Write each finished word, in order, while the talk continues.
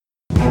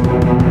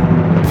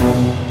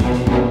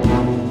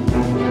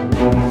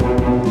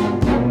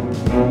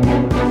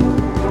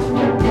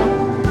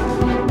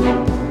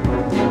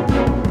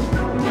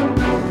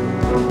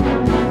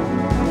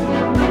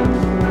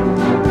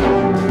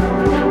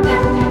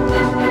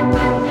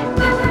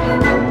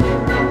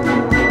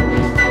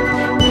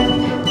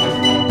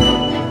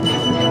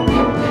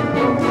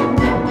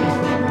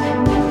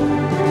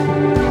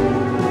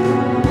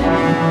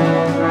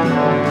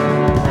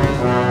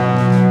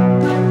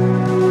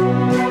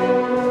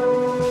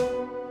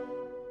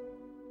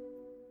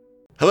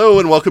Hello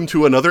and welcome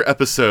to another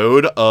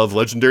episode of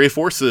Legendary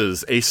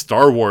Forces, a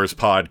Star Wars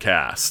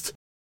podcast.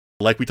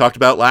 Like we talked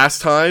about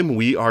last time,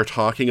 we are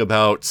talking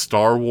about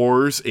Star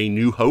Wars: A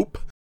New Hope.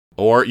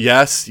 Or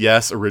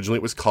yes, originally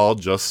it was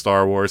called just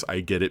Star Wars.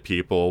 I get it,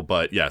 people.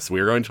 But yes, we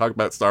are going to talk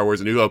about Star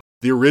Wars: A New Hope,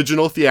 the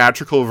original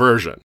theatrical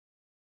version,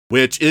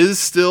 which is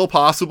still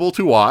possible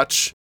to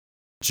watch.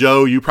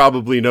 Joe, you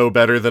probably know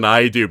better than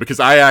I do,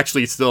 because I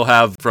actually still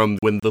have from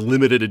when the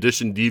limited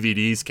edition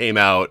DVDs came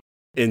out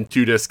in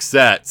 2-disc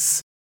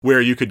sets,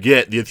 where you could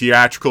get the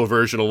theatrical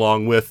version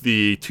along with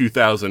the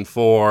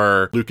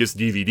 2004 Lucas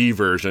DVD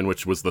version,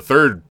 which was the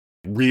third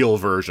real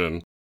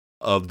version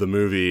of the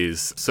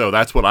movies. So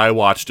that's what I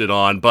watched it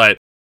on. But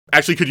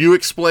actually, could you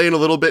explain a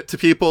little bit to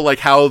people, like,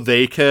 how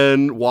they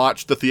can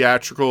watch the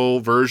theatrical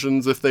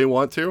versions if they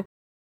want to?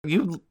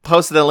 You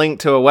posted a link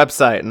to a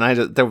website,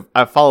 and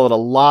I followed a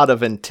lot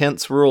of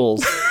intense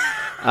rules.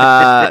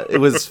 It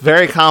was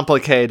very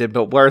complicated,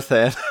 but worth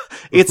it.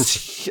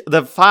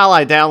 The file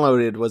I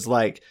downloaded was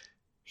like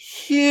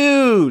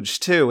huge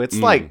too. It's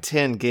like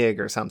 10 gig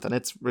or something.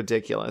 It's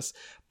ridiculous.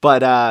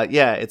 But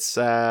it's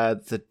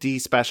the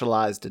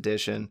despecialized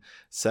edition,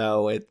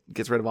 so it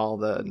gets rid of all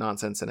the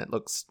nonsense, and it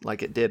looks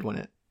like it did when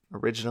it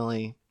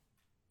originally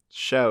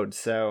showed.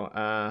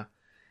 So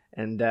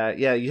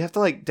you have to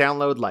like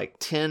download like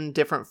 10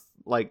 different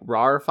like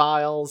RAR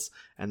files,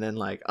 and then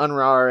like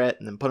unrar it,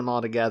 and then put them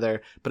all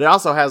together. But it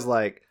also has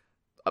like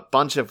a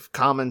bunch of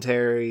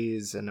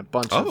commentaries and a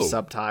bunch of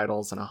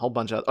subtitles and a whole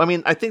bunch of,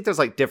 I think there's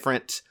like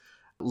different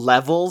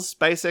levels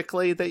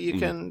basically that you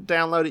can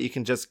download it. You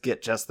can just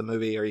get just the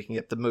movie, or you can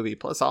get the movie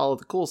plus all of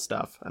the cool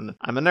stuff. And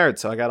I'm a nerd,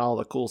 so I got all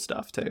the cool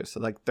stuff too.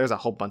 So like there's a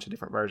whole bunch of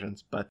different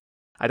versions, but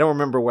I don't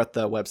remember what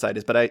the website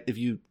is, but if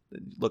you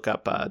look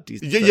up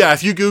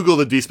if you Google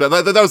the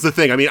DSpec, that was the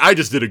thing. I mean, I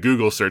just did a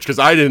Google search because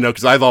I didn't know,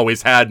 because I've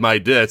always had my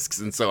discs,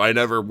 and so I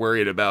never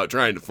worried about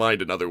trying to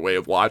find another way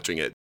of watching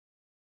it.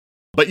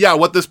 But yeah,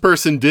 what this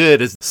person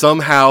did is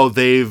somehow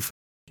they've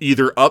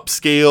either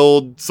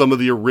upscaled some of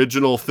the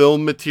original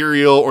film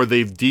material, or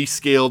they've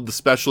descaled the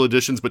special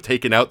editions but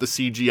taken out the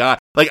CGI.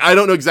 Like, I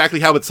don't know exactly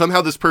how, but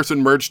somehow this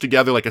person merged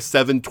together like a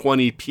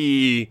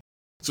 720p.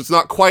 So it's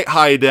not quite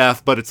high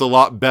def, but it's a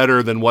lot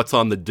better than what's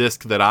on the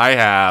disc that I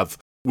have,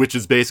 which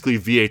is basically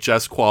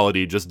VHS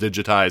quality just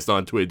digitized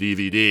onto a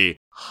DVD.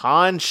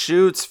 Han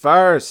shoots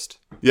first.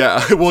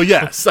 Yeah, well,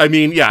 yes. I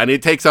mean, yeah, and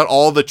it takes out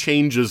all the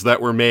changes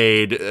that were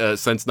made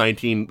since the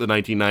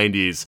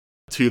 1990s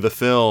to the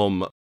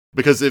film.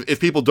 Because if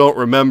people don't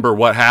remember,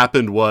 what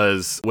happened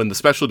was when the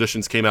special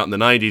editions came out in the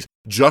 90s,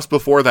 just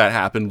before that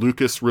happened,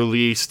 Lucas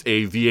released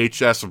a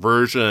VHS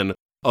version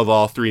of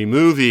all three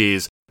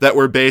movies that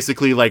were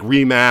basically like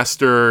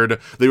remastered.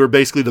 They were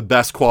basically the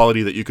best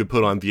quality that you could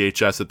put on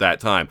VHS at that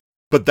time.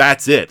 But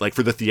that's it. Like,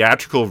 for the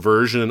theatrical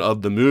version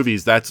of the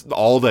movies, that's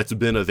all that's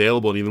been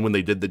available. And even when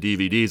they did the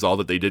DVDs, all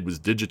that they did was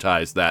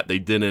digitize that. They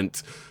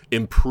didn't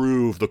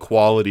improve the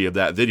quality of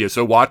that video.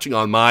 So watching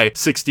on my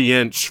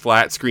 60-inch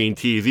flat screen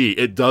TV,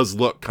 it does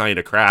look kind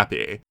of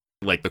crappy.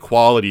 Like, the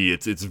quality,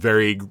 it's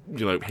very,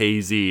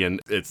 hazy,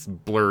 and it's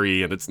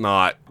blurry, and it's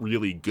not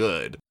really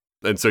good.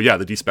 And so, yeah,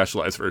 the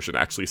despecialized version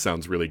actually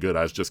sounds really good.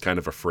 I was just kind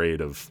of afraid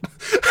of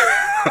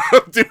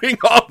doing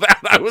all that.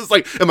 I was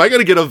like, am I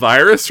going to get a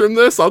virus from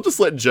this? I'll just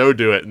let Joe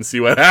do it and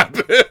see what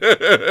happens.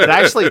 It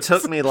actually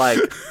took me like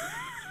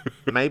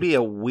maybe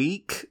a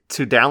week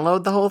to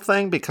download the whole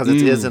thing, because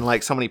it is in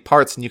like so many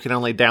parts, and you can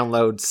only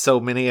download so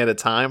many at a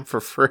time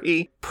for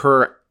free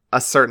per a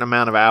certain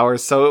amount of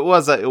hours. So it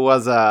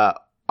was a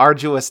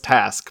arduous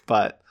task,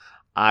 but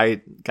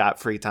I got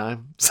free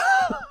time.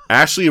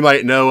 Ashley, you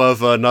might know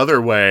of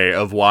another way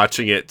of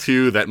watching it,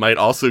 too, that might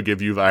also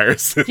give you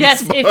viruses.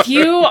 Yes, if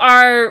you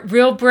are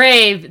real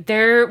brave,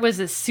 there was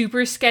a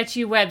super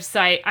sketchy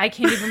website. I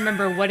can't even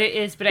remember what it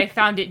is, but I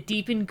found it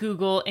deep in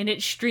Google, and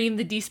it streamed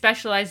the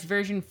despecialized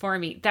version for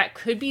me. That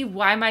could be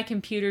why my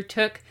computer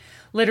took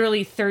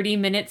literally 30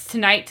 minutes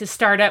tonight to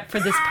start up for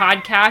this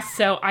podcast,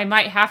 so I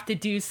might have to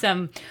do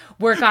some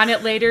work on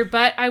it later,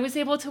 but I was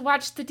able to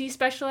watch the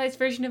despecialized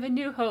version of A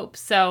New Hope,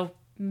 so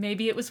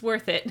maybe it was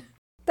worth it.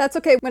 That's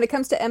okay. When it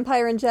comes to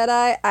Empire and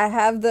Jedi, I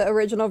have the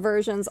original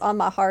versions on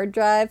my hard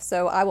drive,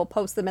 so I will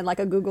post them in like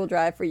a Google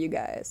Drive for you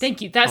guys. Thank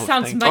you. That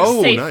sounds much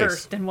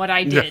safer than what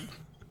I did.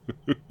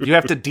 You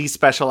have to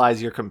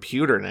despecialize your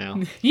computer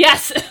now.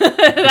 Yes,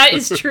 that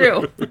is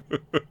true.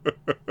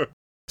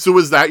 So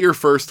was that your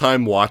first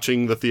time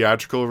watching the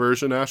theatrical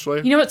version,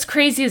 Ashley? You know what's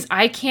crazy is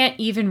I can't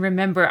even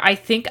remember. I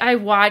think I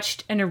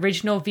watched an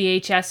original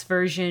VHS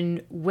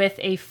version with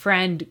a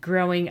friend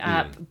growing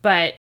up,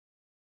 but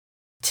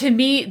to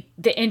me,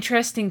 the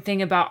interesting thing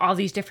about all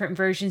these different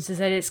versions is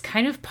that it's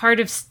kind of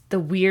part of the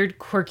weird,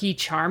 quirky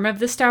charm of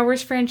the Star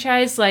Wars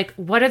franchise. Like,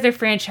 what other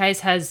franchise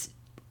has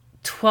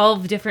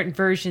 12 different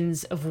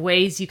versions of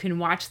ways you can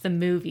watch the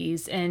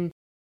movies? And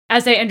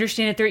as I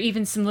understand it, there are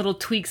even some little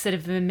tweaks that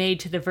have been made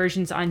to the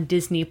versions on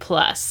Disney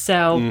Plus.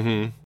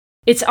 So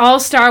It's all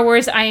Star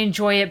Wars. I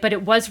enjoy it, but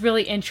it was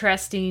really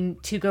interesting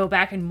to go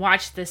back and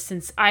watch this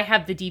since I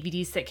have the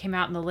DVDs that came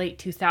out in the late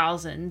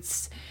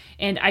 2000s.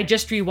 And I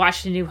just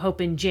rewatched A New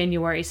Hope in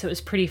January, so it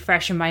was pretty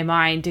fresh in my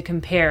mind to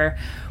compare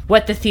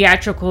what the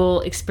theatrical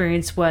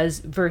experience was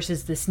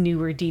versus this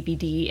newer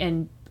DVD,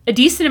 and a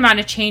decent amount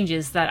of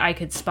changes that I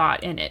could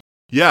spot in it.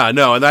 Yeah,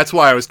 no, and that's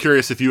why I was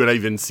curious if you had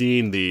even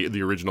seen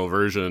the original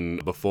version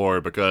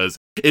before, because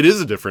it is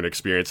a different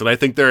experience, and I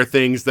think there are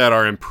things that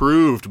are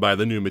improved by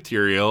the new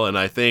material, and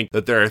I think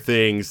that there are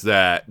things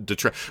that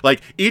detract.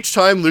 Like, each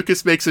time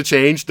Lucas makes a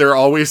change, there are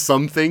always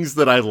some things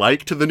that I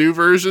like to the new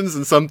versions,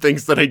 and some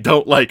things that I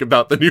don't like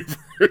about the new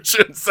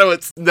version, so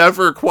it's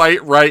never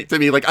quite right to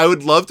me. Like, I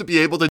would love to be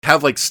able to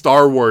have, like,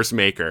 Star Wars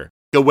Maker,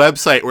 a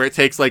website where it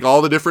takes like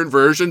all the different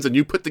versions and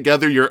you put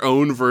together your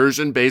own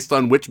version based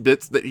on which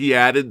bits that he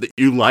added that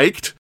you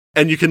liked,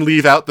 and you can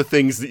leave out the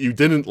things that you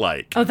didn't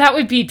like. Oh, that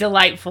would be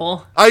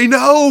delightful. I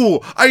know,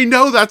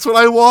 that's what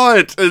I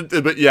want.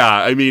 But yeah,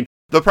 I mean,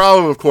 the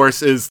problem, of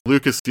course, is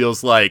Lucas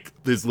feels like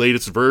his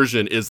latest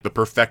version is the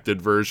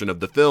perfected version of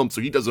the film,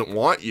 so he doesn't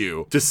want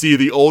you to see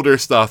the older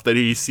stuff that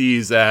he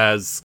sees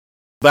as,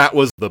 that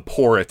was the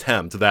poor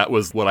attempt, that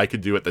was what I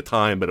could do at the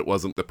time, but it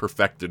wasn't the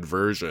perfected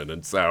version.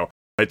 And so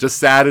it just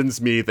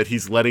saddens me that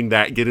he's letting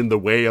that get in the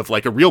way of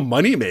like a real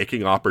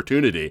money-making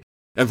opportunity.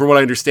 And from what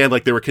I understand,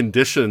 like there were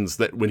conditions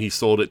that when he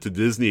sold it to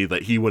Disney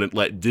that he wouldn't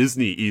let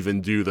Disney even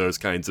do those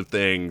kinds of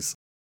things.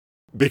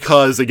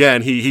 Because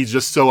again, he's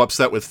just so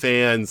upset with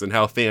fans and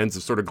how fans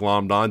have sort of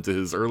glommed onto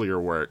his earlier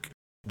work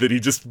that he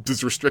just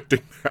is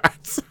restricting that.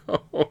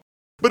 So.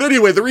 But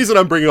anyway, the reason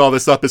I'm bringing all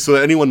this up is so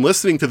that anyone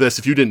listening to this,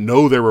 if you didn't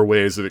know there were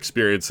ways of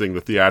experiencing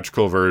the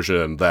theatrical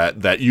version,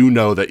 that you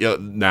know that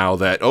now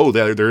that, oh,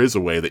 there is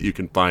a way that you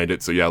can find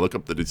it. So yeah, look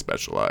up the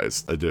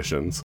despecialized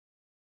editions.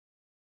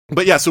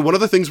 But yeah, so one of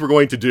the things we're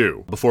going to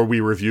do before we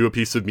review a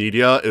piece of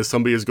media is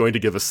somebody is going to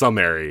give a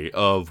summary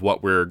of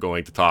what we're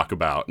going to talk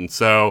about. And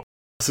so,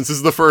 since this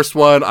is the first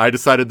one, I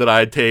decided that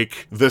I'd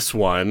take this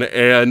one.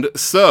 And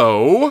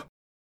so,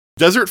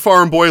 Desert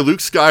Farm boy Luke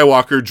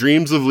Skywalker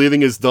dreams of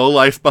leaving his dull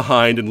life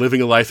behind and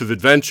living a life of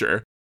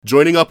adventure.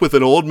 Joining up with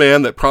an old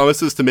man that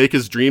promises to make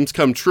his dreams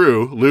come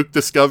true, Luke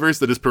discovers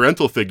that his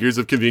parental figures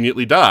have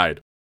conveniently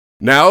died.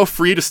 Now,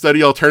 free to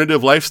study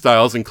alternative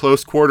lifestyles in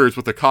close quarters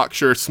with a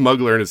cocksure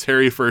smuggler and his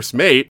hairy first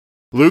mate,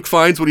 Luke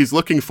finds what he's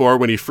looking for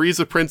when he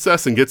frees a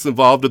princess and gets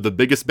involved in the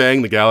biggest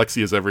bang the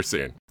galaxy has ever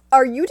seen.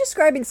 Are you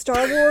describing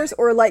Star Wars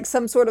or like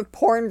some sort of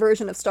porn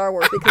version of Star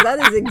Wars? Because that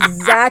is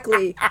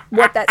exactly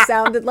what that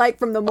sounded like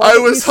from the moment I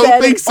was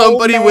hoping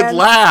somebody would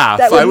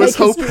laugh. I was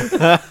hoping.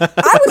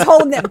 I was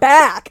holding it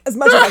back as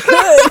much as I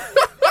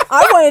could.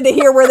 I wanted to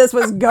hear where this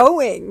was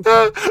going.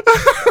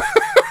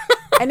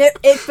 And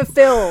it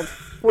fulfilled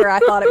where I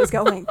thought it was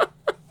going.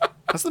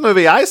 That's the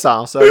movie I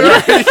saw, so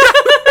yeah.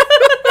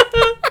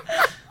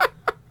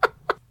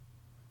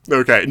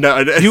 Okay, no.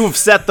 You've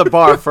set the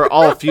bar for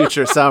all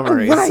future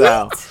summaries, right?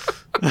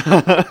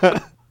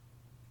 So.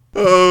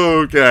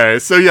 Okay,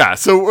 so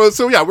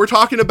yeah, we're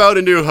talking about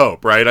A New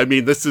Hope, right? I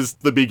mean, this is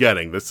the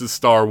beginning. This is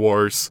Star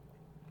Wars.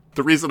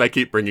 The reason I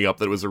keep bringing up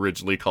that it was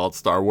originally called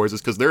Star Wars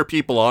is because there are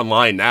people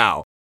online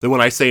now that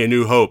when I say A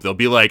New Hope, they'll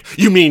be like,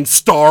 you mean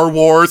Star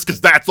Wars?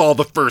 Because that's all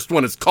the first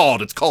one is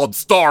called. It's called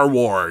Star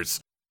Wars.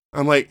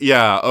 I'm like,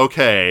 yeah,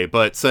 okay,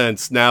 but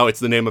since now it's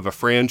the name of a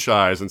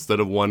franchise instead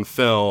of one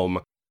film,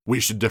 we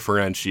should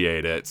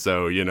differentiate it.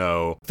 So,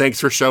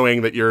 thanks for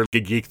showing that you're a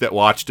geek that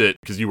watched it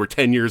because you were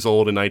 10 years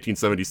old in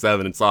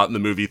 1977 and saw it in the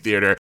movie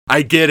theater.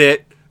 I get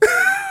it.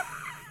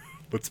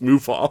 Let's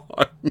move on.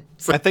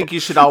 I think you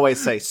should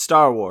always say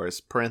Star Wars,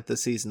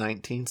 parentheses,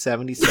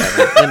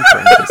 1977, in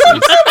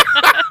parentheses.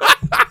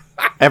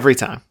 Every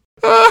time.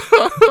 All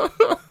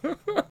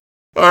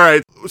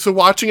right. So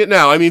watching it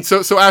now, I mean,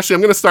 so Ashley,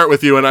 I'm going to start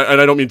with you, and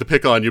I don't mean to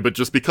pick on you, but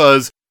just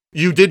because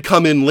you did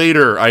come in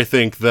later, I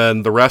think,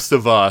 than the rest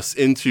of us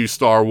into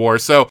Star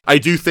Wars. So I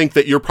do think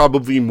that you're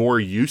probably more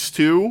used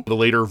to the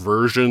later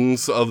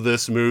versions of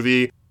this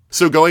movie.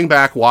 So going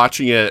back,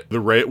 watching it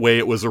the way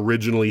it was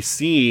originally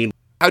seen,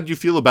 how did you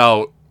feel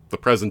about the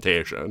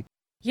presentation?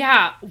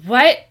 Yeah,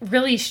 what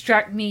really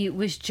struck me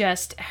was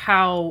just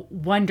how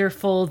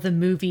wonderful the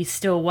movie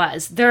still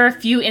was. There are a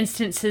few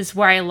instances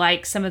where I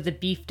like some of the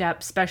beefed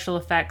up special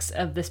effects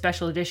of the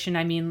special edition.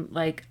 I mean,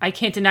 like, I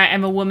can't deny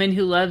I'm a woman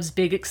who loves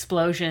big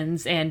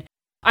explosions, and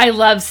I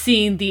love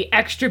seeing the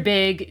extra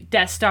big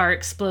Death Star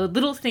explode,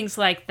 little things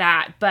like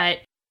that.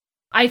 But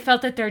I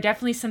felt that there are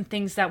definitely some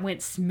things that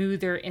went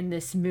smoother in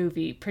this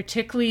movie,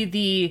 particularly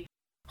the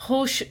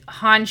whole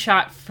Han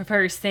shot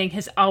first thing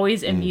has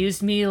always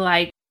amused me.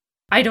 Like,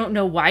 I don't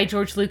know why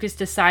George Lucas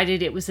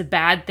decided it was a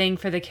bad thing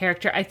for the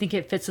character. I think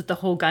it fits with the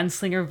whole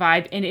gunslinger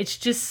vibe, and it's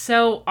just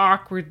so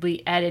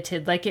awkwardly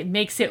edited. Like, it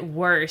makes it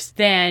worse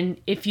than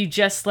if you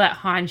just let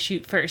Han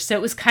shoot first. So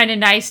it was kind of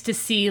nice to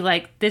see,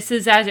 like, this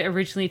is as it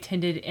originally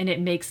intended, and it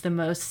makes the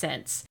most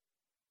sense.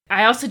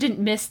 I also didn't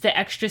miss the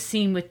extra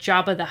scene with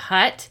Jabba the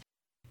Hutt,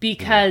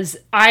 because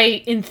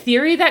in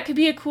theory, that could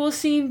be a cool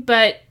scene,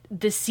 but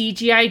the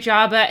CGI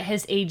Jabba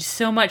has aged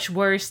so much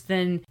worse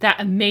than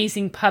that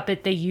amazing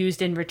puppet they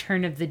used in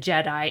Return of the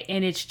Jedi.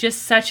 And it's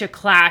just such a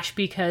clash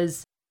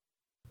because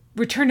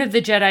Return of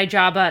the Jedi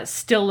Jabba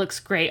still looks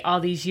great all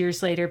these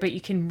years later, but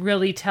you can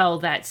really tell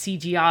that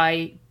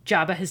CGI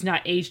Jabba has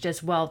not aged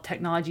as well.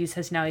 Technologies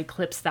has now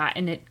eclipsed that,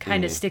 and it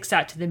kind of sticks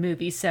out to the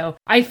movie. So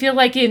I feel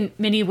like in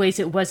many ways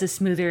it was a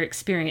smoother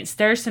experience.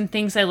 There are some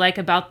things I like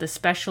about the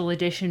special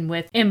edition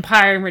with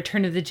Empire and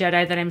Return of the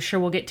Jedi that I'm sure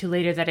we'll get to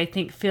later that I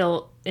think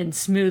feel and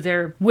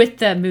smoother with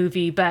the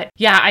movie. But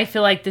yeah, I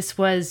feel like this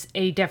was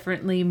a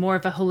definitely more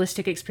of a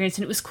holistic experience,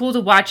 and it was cool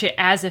to watch it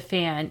as a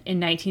fan in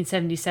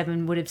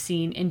 1977 would have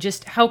seen, and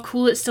just how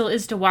cool it still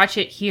is to watch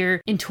it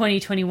here in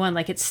 2021.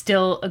 Like, it's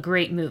still a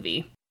great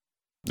movie.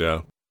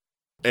 Yeah.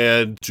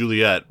 And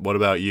Juliet, what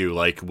about you?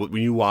 Like, when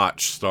you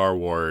watch Star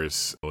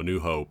Wars A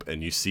New Hope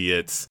and you see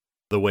it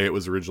the way it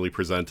was originally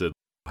presented,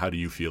 how do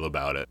you feel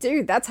about it?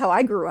 Dude, that's how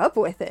I grew up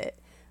with it.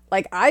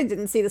 Like, I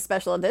didn't see the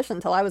special edition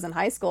until I was in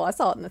high school. I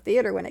saw it in the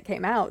theater when it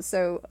came out.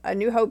 So A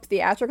New Hope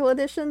theatrical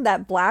edition,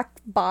 that black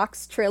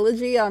box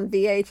trilogy on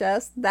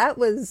VHS,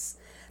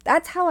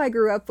 that's how I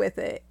grew up with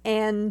it.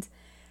 And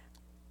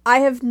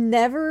I have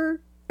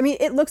never... I mean,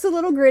 it looks a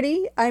little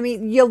gritty. I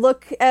mean, you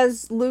look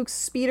as Luke's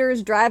speeder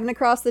is driving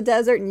across the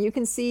desert and you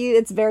can see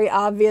it's very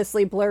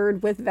obviously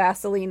blurred with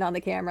Vaseline on the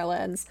camera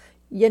lens.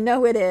 You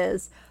know it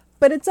is.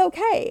 But it's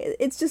okay.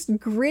 It's just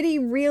gritty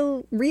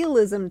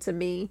realism to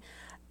me.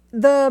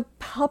 The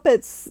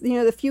puppets,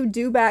 the few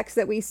dewbacks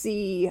that we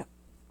see,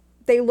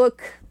 they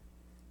look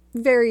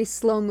very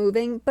slow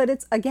moving, but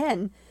it's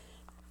okay.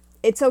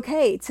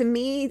 To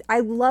me, I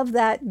love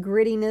that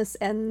grittiness,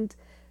 and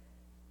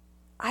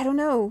I don't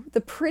know,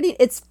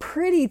 it's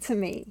pretty to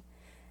me.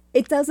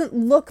 It doesn't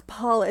look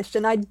polished,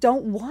 and I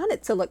don't want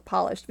it to look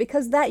polished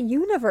because that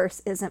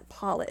universe isn't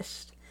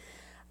polished.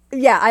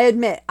 Yeah, I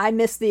admit, I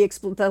missed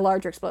the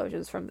larger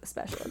explosions from the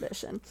special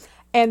edition.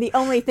 And the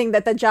only thing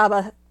that the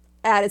Jabba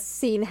added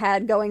scene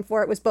had going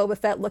for it was Boba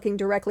Fett looking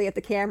directly at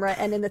the camera,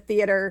 and in the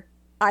theater,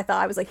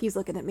 I was like, he's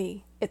looking at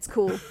me. It's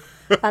cool.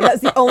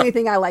 That's the only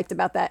thing I liked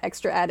about that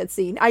extra added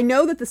scene. I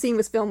know that the scene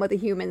was filmed with a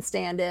human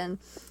stand-in,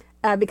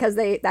 because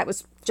that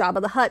was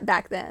Jabba the Hutt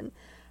back then.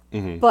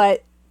 Mm-hmm.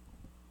 But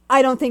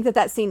I don't think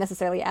that scene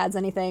necessarily adds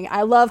anything.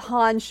 I love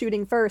Han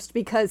shooting first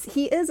because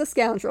he is a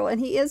scoundrel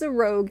and he is a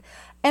rogue.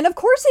 And of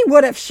course he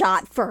would have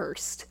shot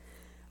first.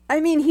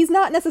 I mean, he's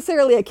not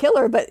necessarily a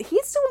killer, but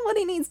he's doing what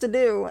he needs to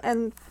do.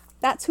 And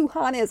that's who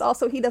Han is.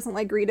 Also, he doesn't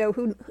like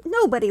Greedo.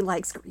 Nobody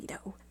likes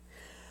Greedo.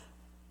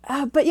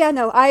 But yeah,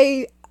 no,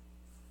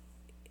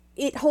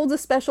 it holds a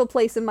special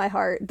place in my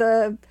heart.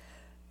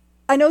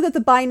 I know that the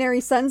binary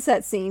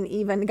sunset scene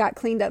even got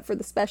cleaned up for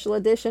the special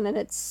edition, and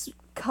its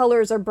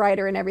colors are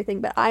brighter and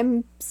everything, but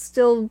I'm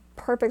still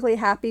perfectly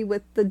happy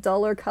with the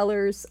duller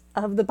colors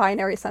of the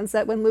binary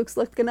sunset when Luke's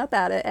looking up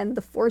at it, and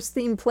the Force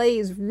theme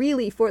plays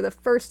really for the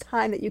first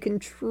time that you can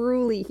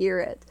truly hear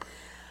it.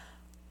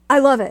 I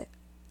love it,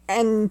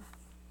 and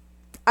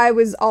I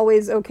was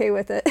always okay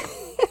with it.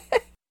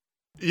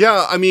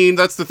 Yeah, I mean,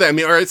 that's the thing. I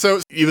mean, all right, so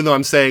even though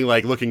I'm saying,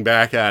 like, looking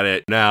back at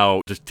it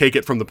now, just take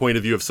it from the point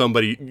of view of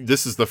somebody,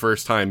 this is the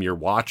first time you're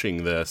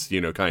watching this,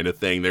 kind of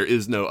thing. There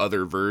is no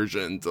other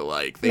version to,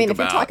 like, think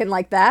about. If you're talking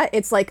like that,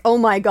 it's like, oh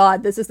my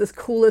god, this is the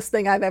coolest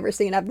thing I've ever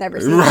seen. I've never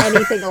seen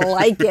anything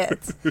like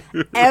it.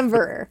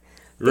 Ever.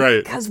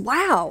 Right. Because,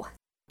 wow.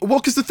 Well,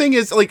 because the thing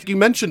is, like you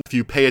mentioned, if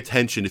you pay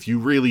attention, if you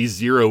really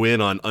zero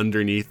in on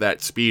underneath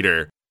that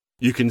speeder,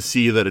 you can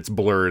see that it's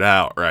blurred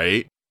out,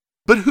 right?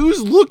 But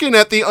who's looking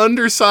at the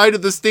underside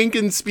of the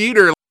stinking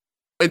speeder?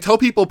 Until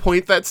people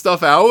point that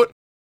stuff out,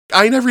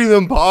 I never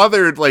even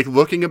bothered, like,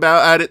 looking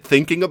at it,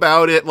 thinking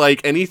about it,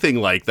 like, anything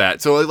like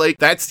that. So, like,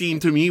 that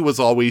scene to me was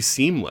always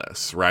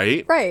seamless,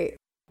 right? Right.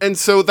 And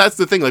so that's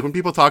the thing, like, when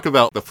people talk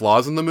about the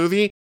flaws in the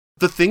movie,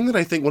 the thing that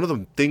I think, one of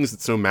the things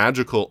that's so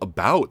magical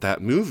about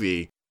that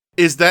movie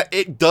is that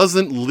it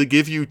doesn't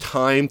give you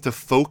time to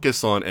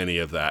focus on any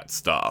of that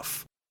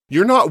stuff.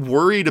 You're not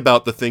worried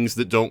about the things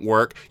that don't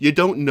work. You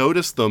don't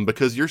notice them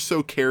because you're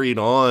so carried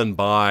on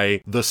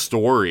by the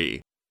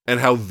story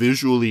and how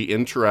visually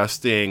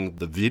interesting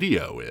the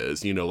video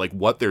is, like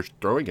what they're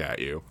throwing at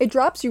you. It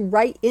drops you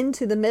right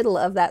into the middle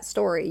of that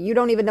story. You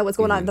don't even know what's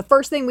going on. The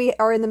first thing we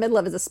are in the middle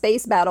of is a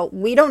space battle.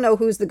 We don't know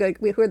who are the good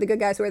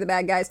guys, who are the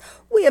bad guys.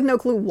 We have no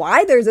clue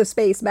why there's a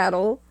space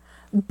battle,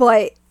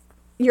 but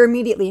you're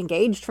immediately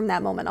engaged from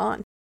that moment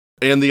on.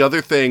 And the other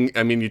thing,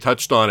 I mean, you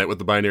touched on it with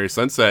the Binary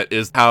Sunset,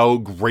 is how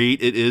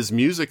great it is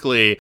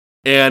musically.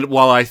 And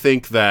while I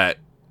think that,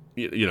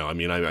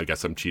 I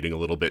guess I'm cheating a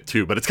little bit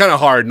too, but it's kind of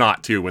hard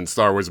not to when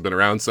Star Wars has been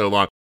around so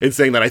long, in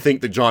saying that I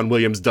think that John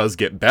Williams does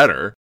get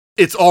better.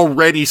 It's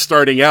already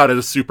starting out at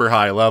a super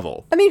high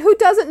level. I mean, who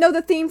doesn't know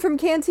the theme from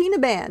Cantina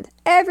Band?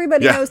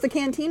 Everybody knows the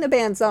Cantina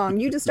Band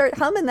song. You just start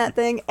humming that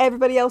thing,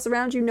 everybody else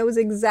around you knows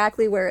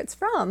exactly where it's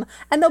from,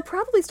 and they'll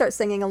probably start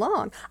singing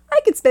along.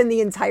 I could spend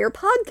the entire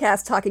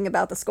podcast talking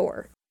about the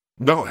score.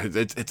 No,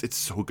 it's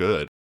so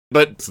good.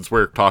 But since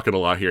we're talking a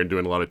lot here and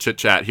doing a lot of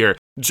chit-chat here,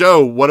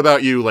 Joe, what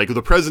about you? Like,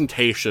 the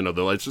presentation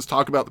let's just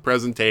talk about the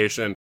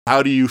presentation.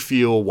 How do you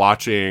feel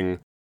watching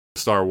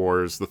Star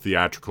Wars, the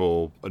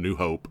theatrical A New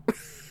Hope?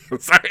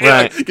 Sorry,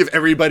 Right. give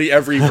everybody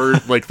every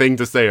thing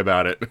to say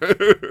about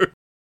it.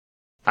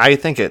 I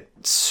think it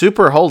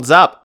super holds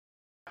up.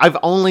 I've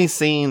only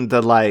seen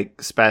the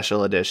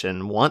special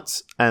edition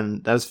once,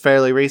 and that was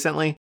fairly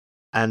recently.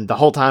 And the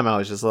whole time I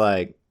was just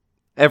like,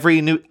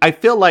 I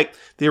feel like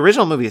the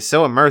original movie is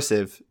so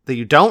immersive that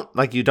you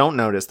don't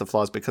notice the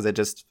flaws because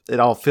it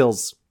all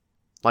feels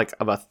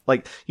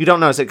you don't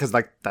notice it because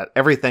that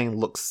everything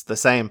looks the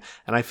same.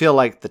 And I feel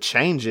like the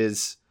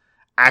changes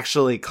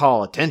actually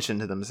call attention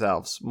to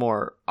themselves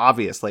more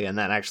obviously, and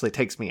that actually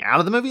takes me out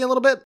of the movie a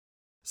little bit.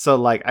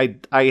 So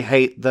I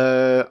hate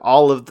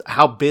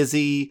how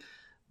busy,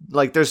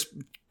 there's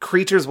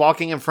creatures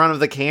walking in front of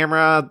the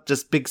camera,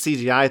 just big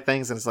CGI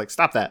things, and it's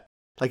stop that.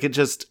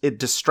 It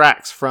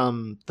distracts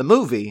from the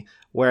movie,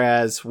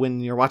 whereas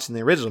when you're watching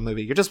the original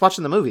movie, you're just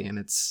watching the movie and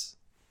it's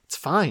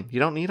fine. You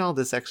don't need all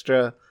this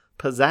extra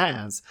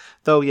pizzazz.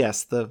 Though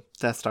yes, the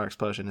Death Star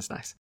explosion is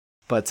nice.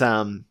 But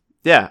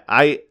yeah,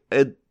 I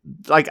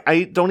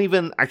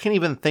can't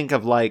even think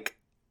of I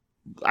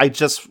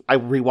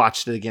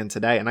rewatched it again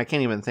today, and I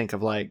can't even think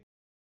of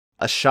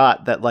a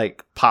shot that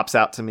pops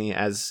out to me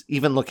as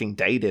even looking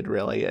dated.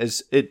 Really,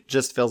 as it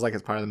just feels like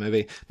it's part of the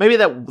movie. Maybe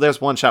that there's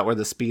one shot where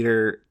the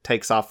speeder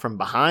takes off from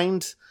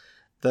behind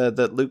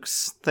the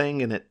Luke's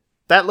thing, and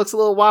that looks a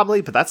little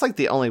wobbly. But that's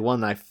the only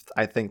one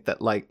I think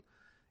that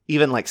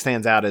even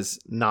stands out as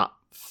not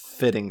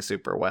fitting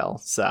super well.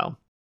 So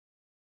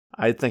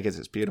I think it's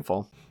just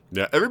beautiful.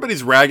 Yeah,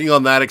 everybody's ragging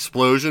on that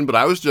explosion, but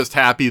I was just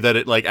happy that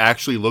it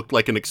actually looked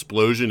like an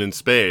explosion in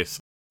space.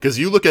 Because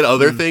you look at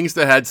other things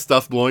that had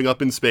stuff blowing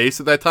up in space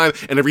at that time,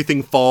 and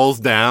everything falls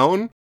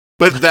down.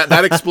 But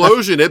that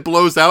explosion, it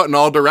blows out in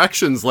all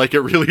directions like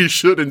it really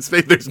should in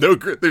space. There's no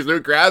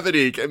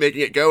gravity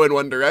making it go in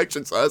one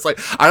direction. So I was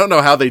I don't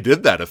know how they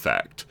did that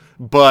effect,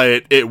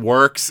 but it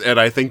works, and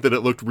I think that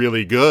it looked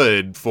really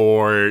good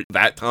for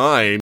that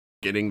time,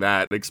 getting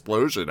that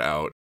explosion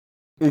out.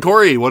 And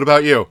Corey, what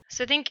about you?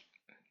 So I think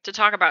to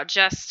talk about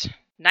just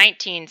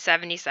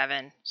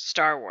 1977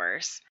 Star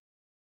Wars,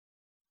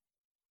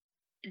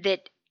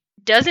 that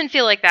doesn't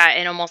feel like that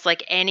in almost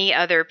any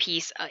other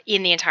piece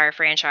in the entire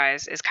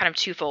franchise is kind of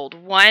twofold.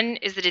 One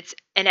is that it's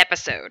an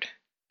episode.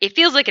 It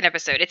feels like an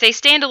episode. It's a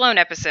standalone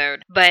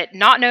episode, but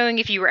not knowing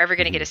if you were ever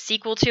going to get a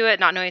sequel to it,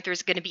 not knowing if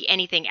there's going to be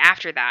anything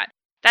after that.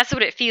 That's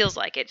what it feels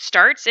like. It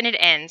starts and it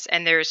ends,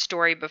 and there's a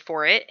story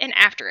before it and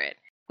after it,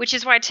 which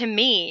is why, to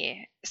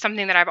me,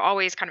 something that I've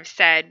always kind of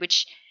said,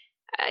 which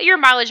your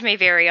mileage may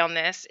vary on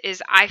this,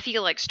 is I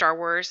feel like Star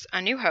Wars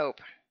A New Hope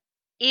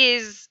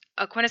is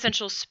a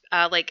quintessential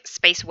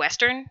space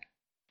western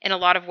in a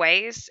lot of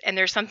ways, and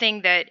there's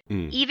something that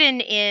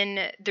even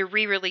in the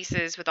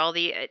re-releases with all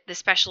the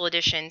special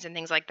editions and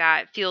things like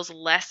that, feels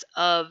less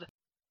of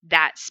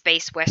that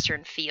space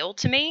western feel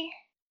to me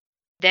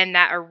than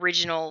that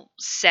original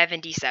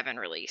 77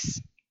 release.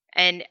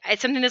 And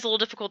it's something that's a little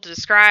difficult to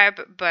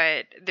describe,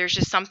 but there's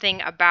just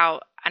something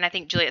about, and I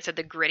think Juliet said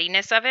the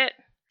grittiness of it,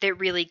 that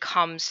really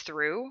comes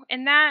through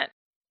in that,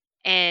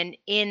 and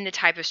in the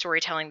type of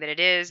storytelling that it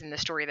is, and the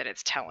story that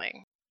it's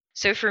telling.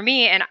 So for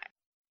me, and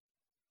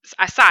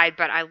aside,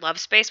 but I love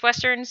space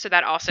westerns, so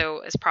that also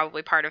is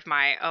probably part of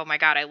my, oh my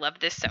god, I love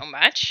this so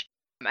much.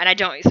 And I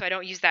don't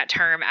use that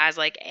term as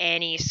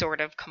any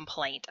sort of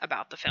complaint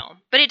about the film.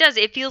 But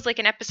it feels like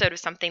an episode of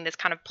something that's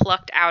kind of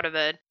plucked out of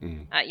a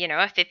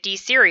 50s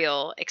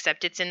serial,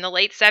 except it's in the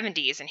late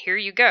 70s, and here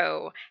you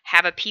go,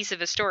 have a piece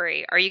of a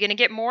story. Are you going to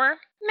get more?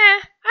 Meh,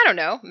 I don't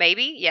know,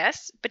 maybe,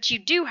 yes, but you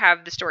do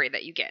have the story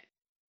that you get.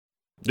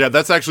 Yeah,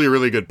 that's actually a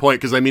really good point,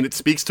 because, it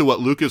speaks to what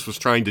Lucas was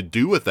trying to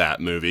do with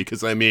that movie,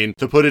 because,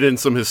 to put it in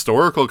some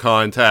historical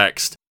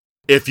context,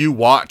 if you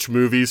watch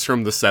movies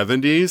from the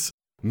 70s,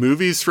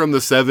 movies from the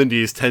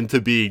 70s tend to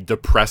be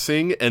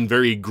depressing and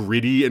very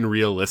gritty and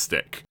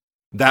realistic.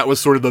 That was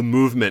sort of the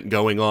movement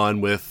going on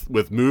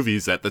with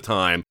movies at the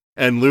time.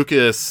 And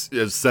Lucas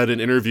has said in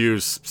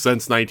interviews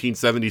since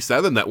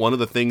 1977 that one of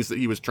the things that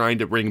he was trying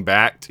to bring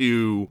back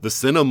to the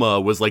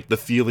cinema was the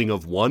feeling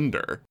of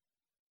wonder.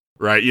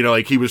 Right?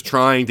 He was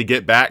trying to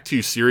get back to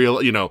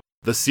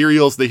the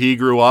serials that he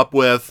grew up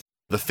with,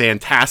 the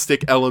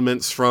fantastic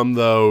elements from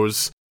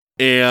those,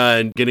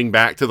 and getting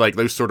back to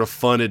those sort of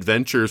fun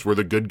adventures where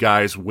the good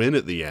guys win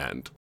at the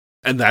end.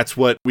 And that's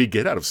what we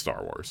get out of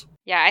Star Wars.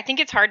 Yeah, I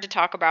think it's hard to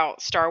talk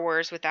about Star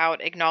Wars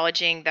without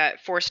acknowledging that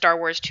for Star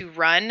Wars to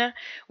run,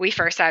 we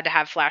first had to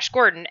have Flash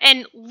Gordon.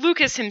 And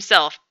Lucas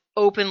himself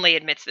openly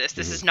admits this.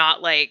 This is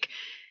not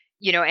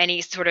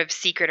any sort of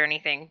secret or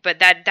anything. But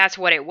that's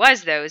what it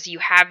was, though, is you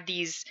have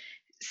these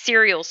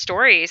serial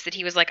stories that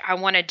he was I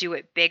want to do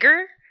it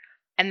bigger,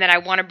 and then I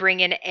want to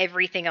bring in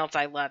everything else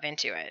I love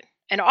into it.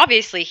 And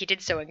obviously, he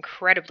did so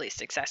incredibly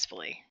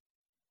successfully.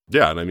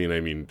 Yeah,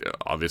 and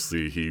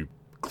obviously he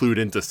clued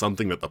into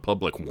something that the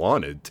public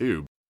wanted,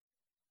 too.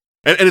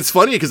 And it's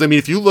funny, because,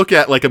 if you look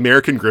at,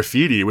 American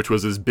Graffiti, which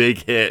was his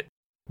big hit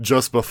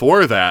just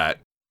before that,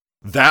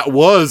 that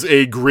was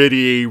a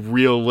gritty,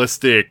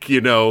 realistic,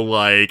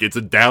 like it's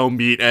a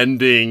downbeat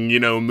ending,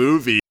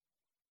 movie.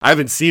 I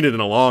haven't seen it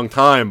in a long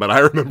time, but I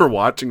remember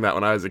watching that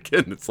when I was a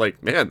kid, and it's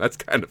like, man, that's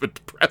kind of a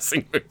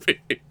depressing movie.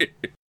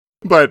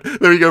 But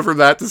then we go from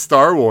that to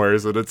Star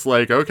Wars, and it's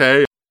like,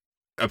 okay,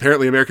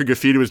 apparently American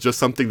Graffiti was just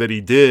something that he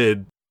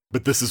did,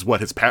 but this is what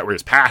where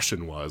his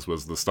passion was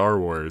the Star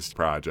Wars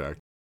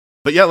project.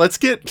 But yeah, let's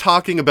get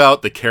talking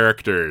about the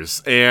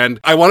characters. And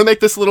I want to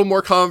make this a little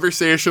more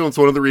conversational. It's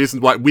one of the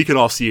reasons why we can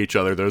all see each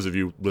other. Those of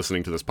you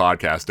listening to this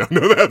podcast don't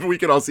know that, but we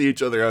can all see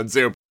each other on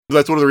Zoom.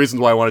 That's one of the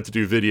reasons why I wanted to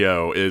do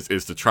video is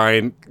to try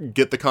and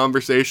get the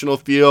conversational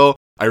feel.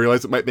 I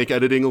realize it might make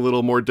editing a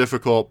little more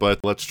difficult,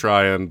 but let's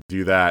try and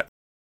do that.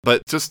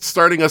 But just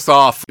starting us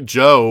off,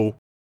 Joe,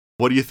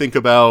 what do you think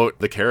about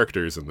the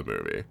characters in the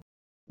movie?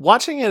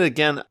 Watching it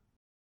again,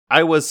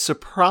 I was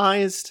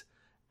surprised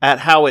at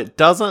how it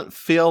doesn't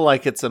feel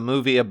like it's a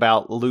movie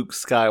about Luke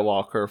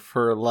Skywalker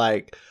for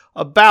like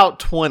about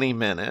 20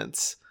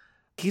 minutes.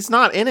 He's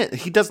not in it.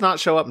 He does not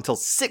show up until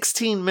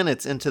 16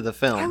 minutes into the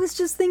film. I was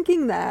just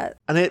thinking that.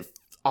 And it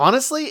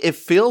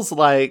feels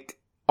like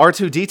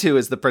R2-D2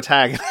 is the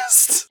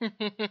protagonist.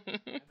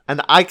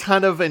 And I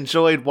kind of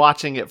enjoyed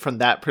watching it from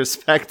that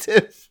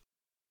perspective.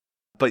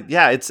 But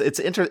yeah, it's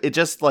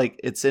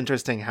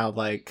interesting how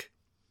like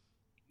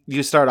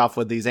you start off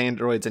with these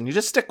androids and you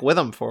just stick with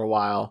them for a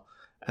while,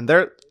 and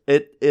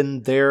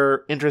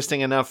they're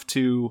interesting enough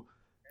to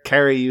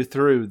carry you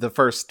through the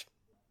first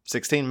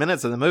 16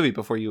 minutes of the movie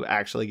before you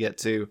actually get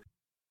to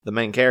the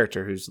main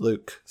character, who's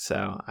Luke.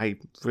 So I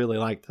really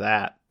liked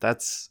that.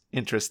 That's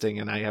interesting,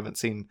 and I don't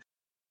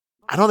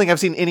think I've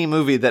seen any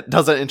movie that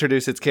doesn't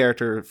introduce its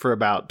character for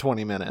about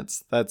 20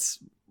 minutes. That's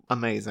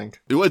amazing.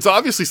 It's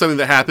obviously something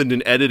that happened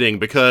in editing,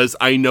 because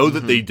I know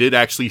that they did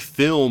actually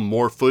film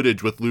more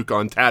footage with Luke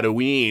on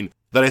Tatooine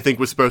that I think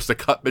was supposed to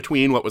cut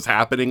between what was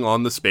happening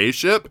on the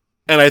spaceship.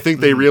 And I think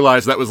they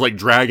realized that was like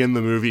dragging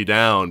the movie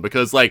down,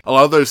 because like a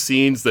lot of those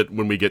scenes that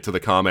when we get to the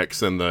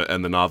comics and the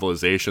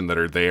novelization that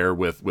are there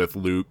with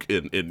Luke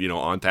in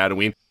on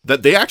Tatooine,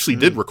 that they actually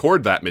did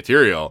record that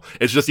material.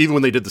 It's just even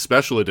when they did the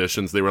special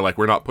editions, they were like,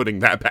 we're not putting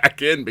that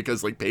back in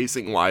because like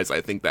pacing wise,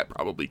 I think that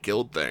probably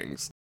killed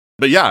things.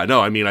 But yeah,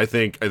 no, I mean, I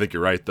think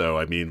you're right though.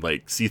 I mean,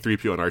 like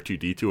C-3PO and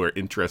R2-D2 are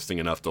interesting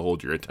enough to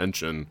hold your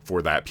attention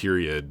for that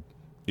period.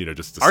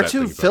 Just to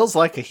R2 feels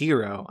like a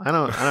hero. I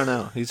don't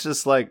know. He's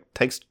just like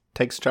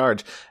takes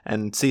charge,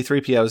 and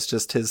C-3PO is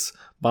just his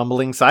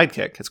bumbling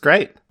sidekick. It's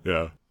great.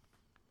 Yeah.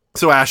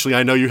 So Ashley,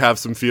 I know you have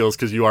some feels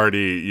because you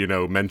already,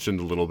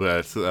 mentioned a little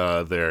bit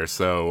there.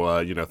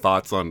 So,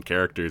 thoughts on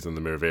characters in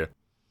the movie?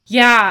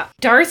 Yeah,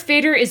 Darth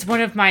Vader is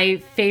one of my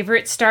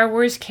favorite Star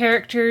Wars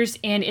characters,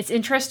 and it's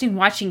interesting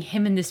watching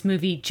him in this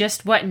movie,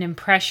 just what an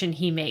impression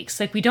he makes.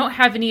 Like, we don't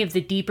have any of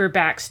the deeper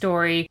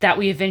backstory that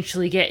we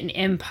eventually get in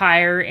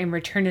Empire and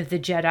Return of the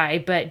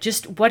Jedi, but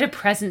just what a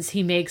presence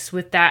he makes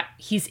with that.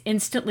 He's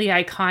instantly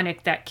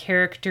iconic, that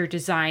character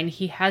design.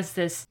 He has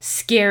this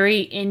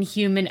scary,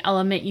 inhuman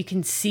element. You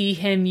can see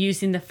him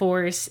using the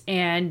Force,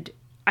 and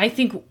I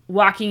think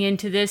walking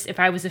into this, if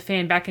I was a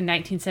fan back in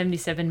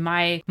 1977,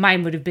 my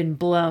mind would have been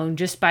blown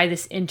just by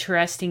this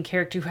interesting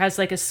character who has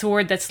like a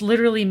sword that's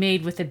literally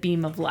made with a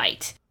beam of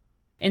light.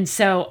 And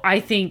so I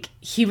think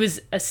he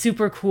was a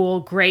super cool,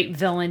 great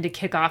villain to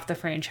kick off the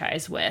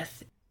franchise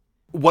with.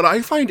 What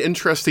I find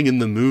interesting in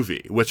the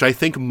movie, which I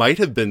think might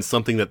have been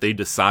something that they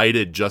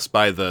decided just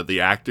by the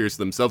actors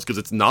themselves, because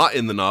it's not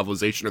in the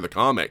novelization or the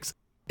comics,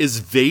 is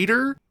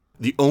Vader,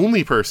 the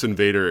only person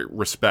Vader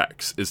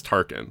respects is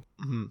Tarkin.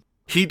 Mm-hmm.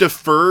 He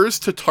defers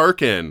to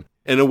Tarkin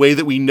in a way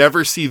that we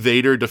never see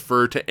Vader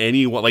defer to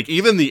anyone. Like,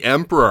 even the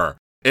Emperor,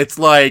 it's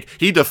like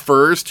he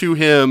defers to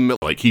him,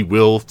 like he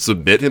will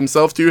submit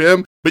himself to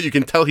him, but you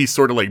can tell he's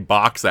sort of like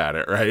balks at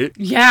it, right?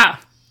 Yeah.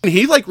 And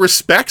he like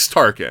respects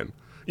Tarkin.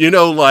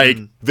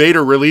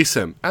 Vader, release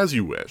him as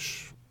you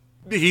wish.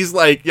 He's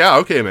like, yeah,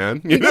 okay,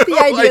 man. You get the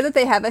idea that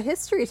they have a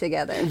history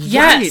together.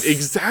 Yes. Right,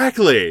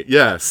 exactly.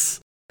 Yes.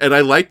 And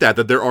I like that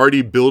they're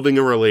already building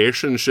a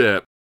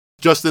relationship.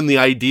 Just in the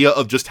idea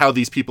of just how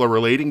these people are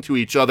relating to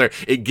each other,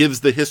 it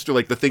gives the history,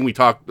 like the thing we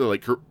talked,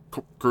 like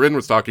Corinne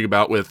was talking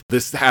about with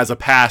this has a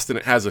past and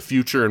it has a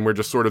future and we're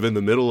just sort of in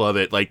the middle of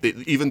it. Like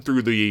even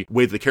through the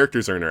way the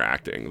characters are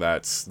interacting,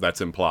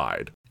 that's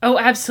implied. Oh,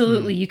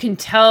 absolutely. You can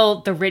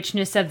tell the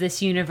richness of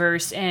this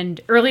universe.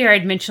 And earlier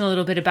I'd mentioned a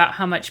little bit about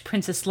how much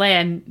Princess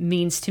Leia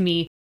means to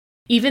me.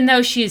 Even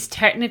though she is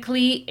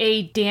technically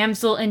a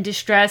damsel in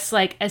distress,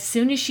 like as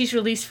soon as she's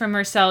released from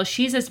her cell,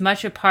 she's as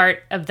much a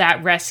part of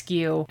that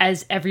rescue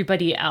as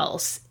everybody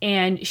else.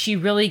 And she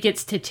really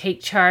gets to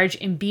take charge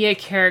and be a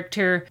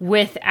character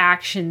with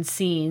action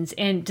scenes.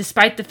 And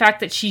despite the fact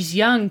that she's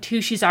young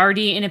too, she's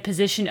already in a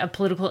position of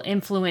political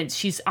influence.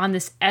 She's on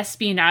this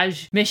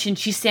espionage mission.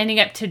 She's standing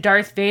up to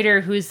Darth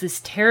Vader, who is this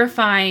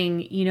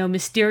terrifying,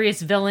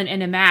 mysterious villain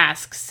in a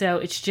mask. So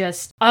it's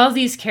just, all of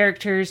these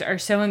characters are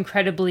so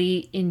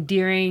incredibly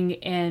endearing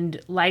and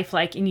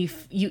lifelike, and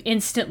you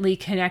instantly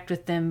connect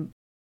with them.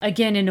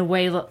 again, in a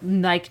way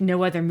like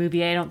no other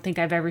movie I don't think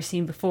I've ever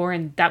seen before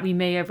and that we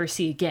may ever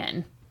see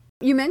again.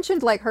 You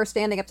mentioned like her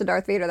standing up to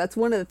Darth Vader. That's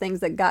one of the things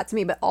that got to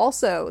me, but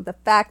also the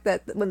fact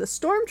that when the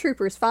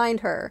stormtroopers find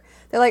her,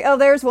 they're like, oh,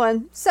 there's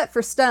one set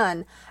for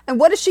stun. And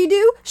what does she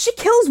do? She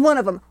kills one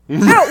of them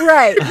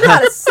outright.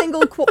 Not a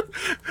single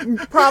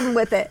problem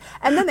with it.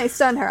 And then they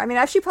stun her. I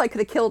mean, she probably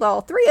could have killed all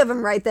three of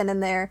them right then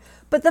and there.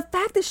 But the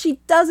fact that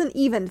she doesn't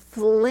even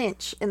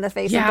flinch in the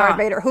face of Darth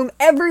Vader, whom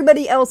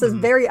everybody else is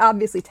very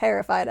obviously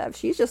terrified of.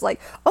 She's just like,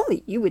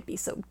 only you would be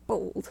so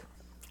bold.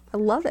 I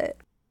love it.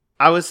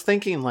 I was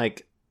thinking,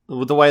 like,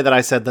 the way that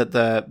I said that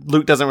the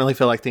Luke doesn't really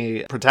feel like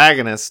the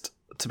protagonist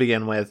to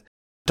begin with.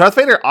 Darth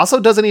Vader also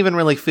doesn't even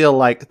really feel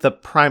like the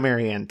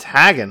primary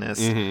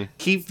antagonist. Mm-hmm.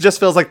 He just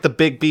feels like the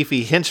big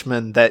beefy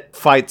henchman that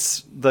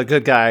fights the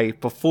good guy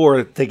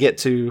before they get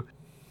to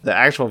the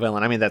actual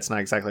villain. I mean, that's not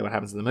exactly what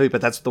happens in the movie,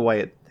 but that's the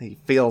way he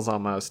feels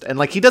almost. And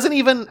like, he doesn't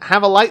even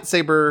have a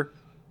lightsaber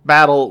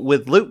battle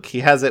with Luke.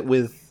 He has it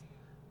with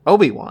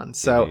Obi-Wan.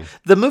 So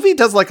the movie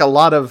does like a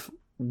lot of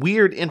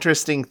weird,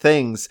 interesting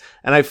things.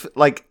 And I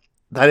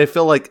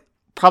feel like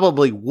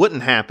probably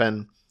wouldn't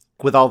happen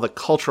with all the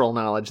cultural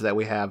knowledge that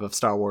we have of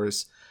Star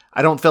Wars.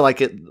 I don't feel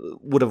like it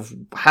would have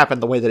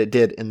happened the way that it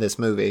did in this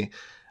movie.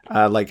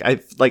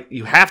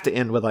 You have to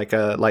end with like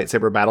a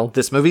lightsaber battle.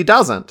 This movie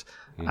doesn't.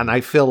 And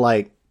I feel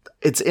like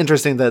it's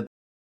interesting that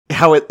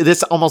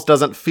this almost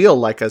doesn't feel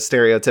like a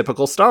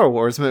stereotypical Star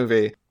Wars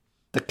movie.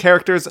 The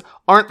characters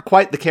aren't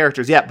quite the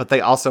characters yet, but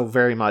they also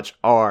very much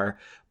are.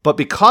 But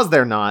because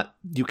they're not,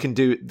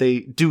 they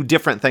do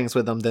different things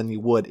with them than you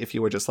would if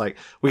you were just like,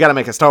 we got to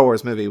make a Star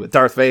Wars movie with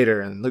Darth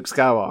Vader and Luke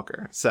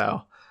Skywalker.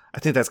 So I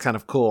think that's kind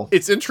of cool.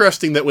 It's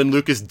interesting that when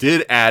Lucas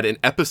did add an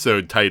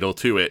episode title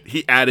to it,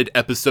 he added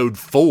episode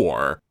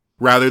 4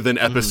 rather than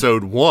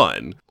episode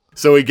 1.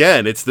 So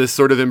again, it's this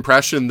sort of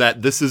impression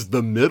that this is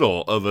the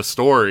middle of a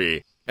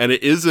story. And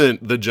it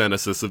isn't the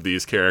genesis of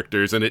these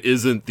characters, and it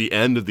isn't the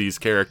end of these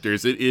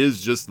characters. It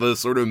is just the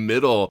sort of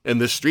middle in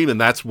this stream,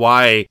 and that's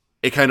why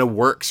it kind of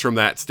works from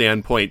that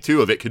standpoint,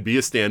 too, of it could be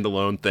a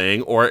standalone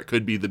thing, or it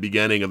could be the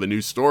beginning of a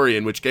new story,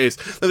 in which case,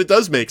 then it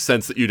does make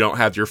sense that you don't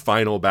have your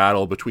final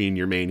battle between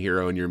your main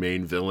hero and your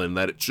main villain,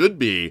 that it should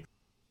be.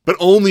 But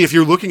only if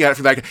you're looking at it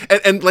from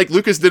that... And like,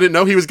 Lucas didn't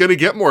know he was going to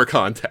get more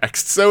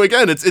context. So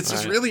again, it's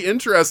just really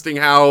interesting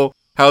how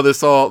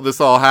this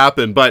all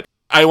happened. But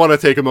I want to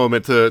take a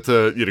moment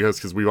to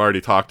because we've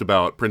already talked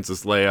about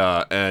Princess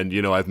Leia, and,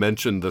 I've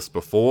mentioned this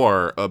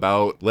before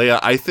about Leia.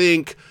 I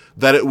think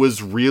that it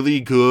was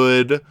really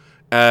good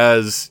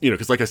as,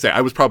 because like I say,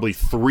 I was probably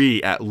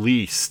 3 at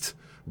least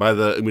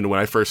when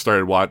I first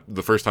started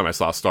the first time I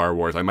saw Star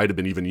Wars. I might have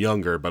been even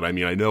younger, but I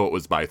know it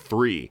was by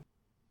 3.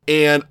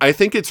 And I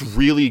think it's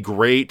really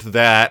great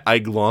that I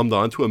glommed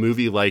onto a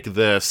movie like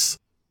this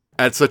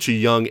at such a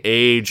young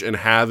age, and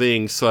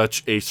having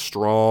such a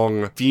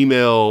strong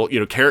female,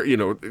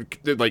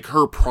 like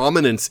her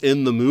prominence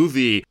in the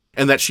movie,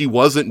 and that she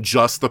wasn't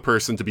just the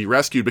person to be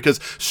rescued. Because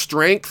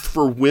strength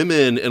for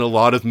women in a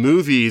lot of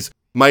movies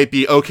might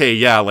be, okay,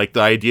 yeah, like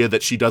the idea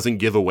that she doesn't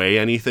give away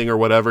anything or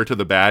whatever to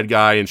the bad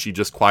guy, and she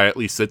just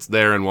quietly sits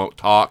there and won't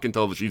talk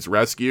until she's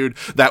rescued.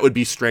 That would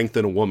be strength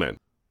in a woman.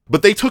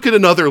 But they took it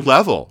another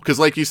level, because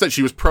like you said,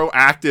 she was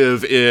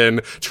proactive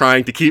in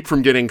trying to keep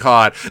from getting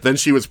caught. Then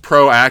she was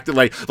proactive,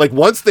 like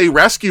once they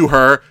rescue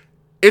her,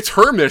 it's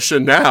her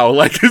mission now.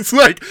 Like, it's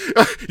like,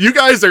 you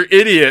guys are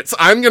idiots.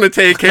 I'm going to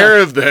take care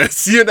of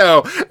this,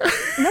 No,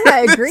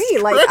 I agree.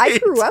 Like, I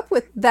grew up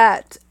with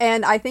that,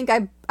 and I think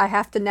I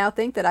have to now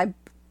think that I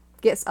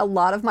get a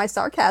lot of my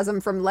sarcasm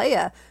from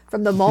Leia.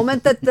 From the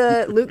moment that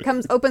Luke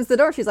opens the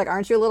door, she's like,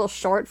 aren't you a little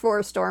short for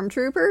a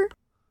stormtrooper?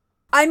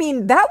 I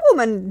mean, that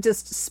woman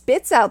just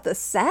spits out the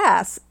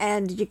sass,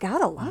 and you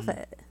gotta love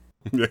it.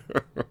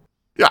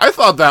 Yeah, I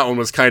thought that one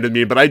was kind of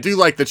mean, but I do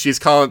like that she's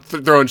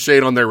throwing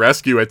shade on their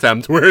rescue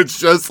attempt, where it's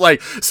just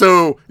like,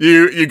 so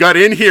you got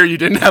in here, you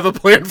didn't have a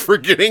plan for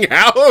getting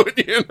out,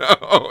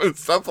 and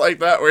stuff like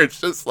that, where it's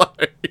just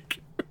like,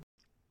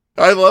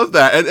 I love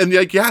that. And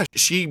like, yeah,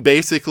 she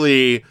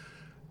basically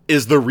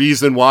is the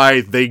reason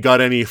why they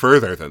got any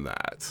further than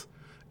that.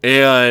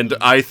 And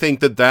I think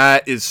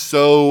that is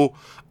so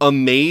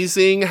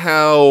amazing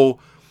how,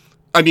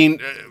 I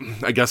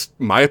guess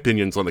my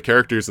opinions on the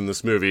characters in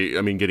this movie,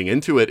 getting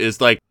into it,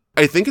 is like,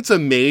 I think it's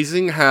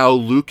amazing how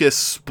Lucas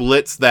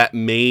splits that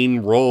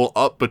main role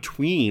up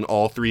between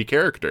all 3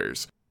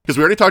 characters. Because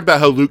we already talked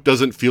about how Luke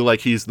doesn't feel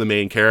like he's the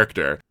main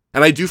character.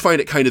 And I do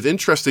find it kind of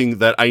interesting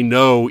that I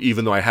know,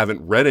 even though I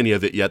haven't read any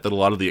of it yet, that a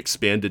lot of the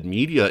expanded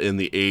media in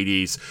the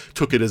 80s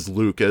took it as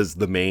Luke as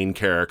the main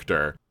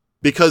character.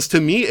 Because to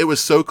me, it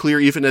was so clear,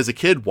 even as a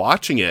kid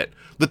watching it,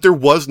 that there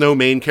was no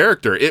main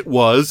character. It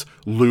was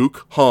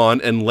Luke, Han,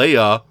 and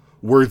Leia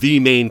were the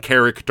main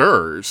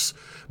characters,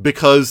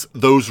 because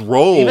those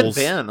roles... Even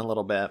Ben, a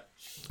little bit.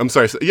 I'm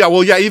sorry.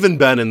 Yeah, even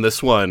Ben in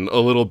this one, a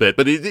little bit.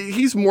 But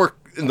he's more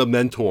in the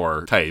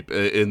mentor type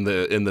in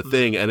the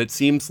thing, and it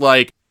seems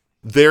like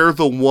they're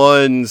the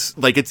ones...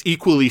 Like, it's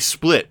equally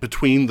split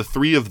between the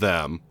 3 of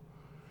them.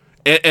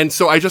 And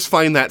so I just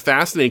find that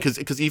fascinating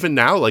because even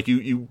now, like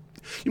you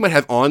might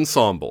have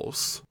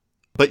ensembles,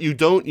 but you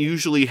don't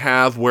usually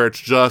have where it's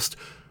just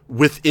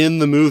within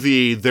the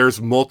movie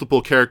there's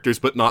multiple characters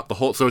but not the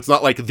whole. So it's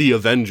not like the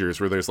Avengers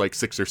where there's like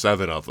 6 or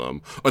 7 of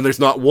them, and there's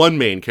not one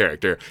main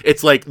character.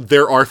 It's like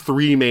there are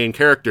 3 main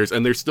characters,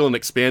 and there's still an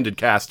expanded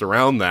cast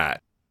around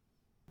that.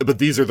 But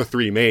these are the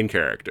 3 main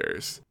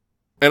characters.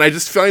 And I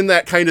just find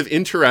that kind of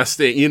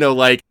interesting, you know,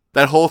 like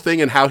that whole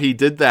thing and how he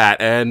did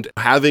that and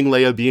having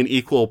Leia be an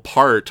equal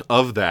part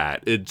of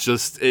that.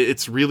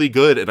 It's really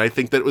good. And I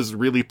think that was a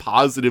really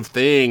positive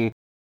thing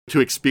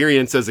to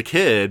experience as a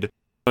kid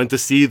and to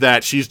see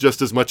that she's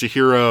just as much a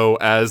hero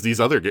as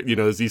these other, you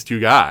know, as these 2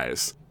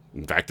 guys.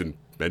 In fact, in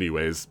many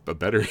ways, a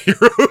better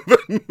hero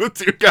than the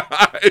 2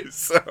 guys.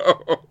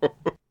 So.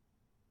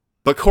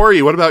 But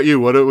Corey, what about you?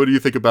 What do you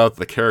think about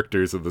the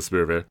characters of this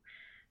movie?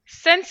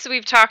 Since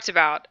we've talked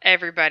about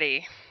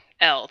everybody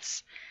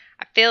else,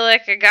 I feel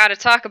like I gotta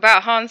talk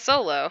about Han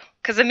Solo.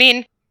 Because, I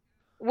mean,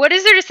 what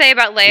is there to say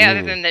about Leia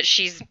other than that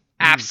she's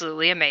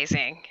absolutely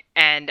amazing?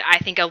 And I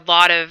think a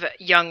lot of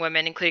young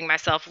women, including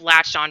myself,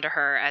 latched onto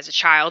her as a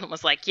child and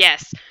was like,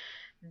 yes,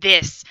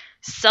 this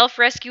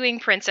self-rescuing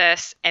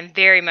princess, and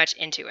very much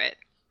into it.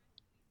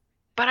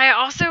 But I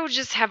also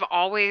just have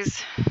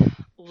always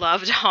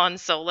loved Han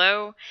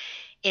Solo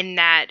in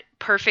that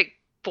perfect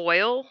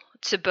foil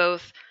to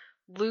both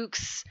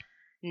Luke's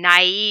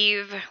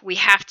naive, we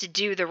have to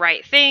do the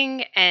right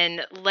thing,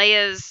 and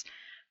Leia's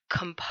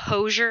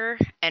composure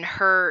and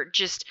her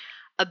just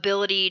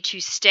ability to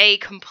stay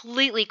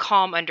completely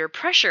calm under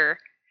pressure.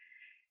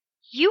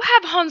 You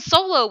have Han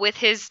Solo with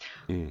his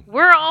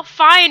we're all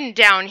fine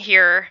down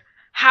here.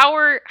 How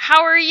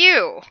are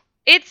you?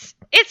 It's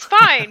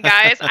fine,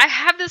 guys. I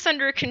have this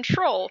under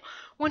control,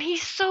 when he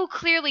so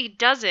clearly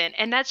doesn't.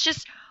 And that's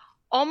just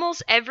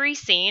almost every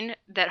scene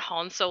that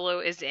Han Solo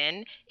is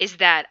in is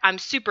that I'm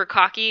super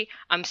cocky,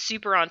 I'm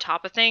super on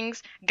top of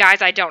things.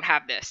 Guys, I don't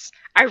have this.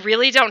 I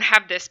really don't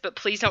have this, but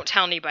please don't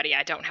tell anybody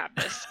I don't have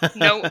this.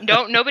 No,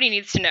 nobody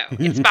needs to know.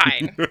 It's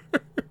fine.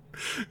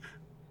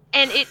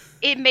 And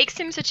it makes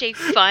him such a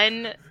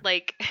fun,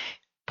 like,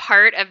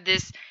 part of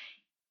this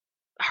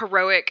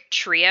heroic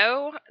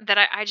trio that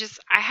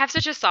I have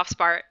such a soft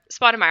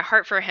spot in my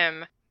heart for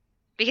him.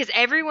 Because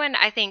everyone,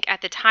 I think,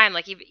 at the time,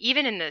 like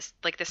even in this,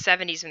 like the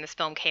 70s when this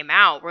film came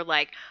out, were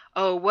like,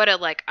 "Oh, what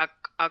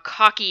a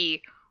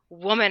cocky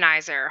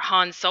womanizer,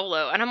 Han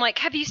Solo." And I'm like,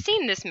 "Have you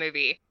seen this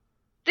movie?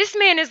 This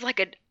man is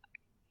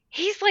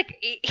he's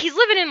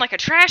living in like a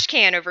trash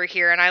can over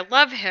here, and I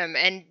love him.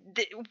 And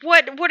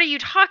what are you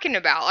talking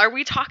about? Are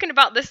we talking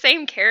about the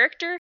same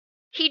character?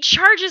 He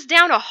charges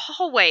down a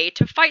hallway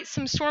to fight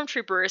some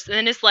stormtroopers, and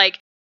then is like,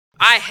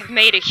 I have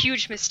made a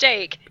huge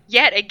mistake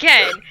yet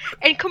again,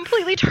 and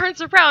completely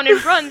turns around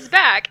and runs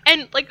back.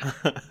 And like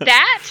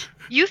that,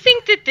 you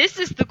think that this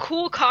is the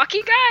cool,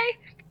 cocky guy?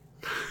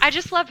 I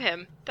just love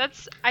him.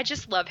 I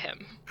just love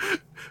him.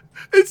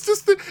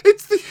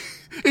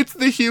 It's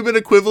the human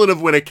equivalent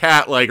of when a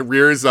cat like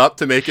rears up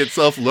to make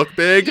itself look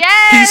big.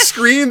 Yes! He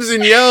screams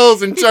and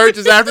yells and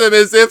charges after them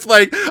as if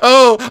like,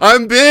 "Oh,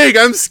 I'm big,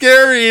 I'm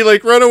scary,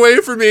 like run away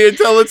from me,"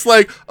 until it's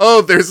like,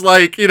 oh, there's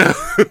like, you know,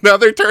 now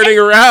they're turning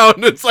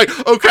around. It's like,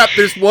 oh crap,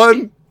 there's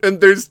one. And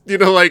there's, you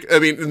know, like, I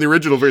mean, in the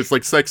original version, it's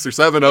like 6 or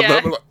 7 of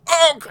them. I'm like,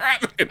 oh,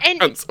 crap.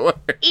 And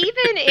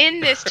even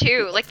in this,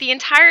 too, like, the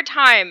entire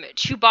time,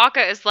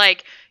 Chewbacca is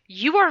like,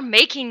 you are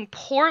making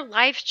poor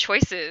life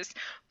choices,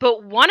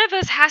 but one of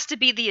us has to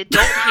be the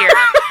adult here.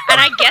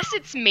 And I guess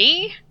it's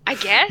me, I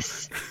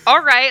guess.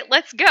 All right,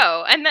 let's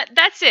go. And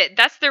that's it.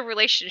 That's their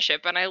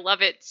relationship, and I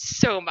love it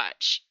so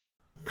much.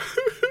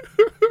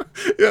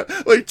 Yeah,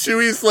 like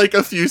Chewie's like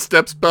a few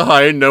steps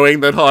behind,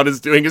 knowing that Han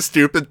is doing a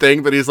stupid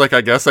thing, but he's like,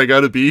 I guess I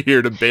gotta be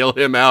here to bail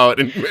him out.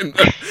 And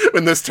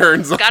when this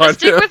turns on gotta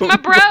stick him. with my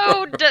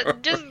bro.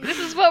 This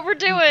is what we're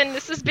doing.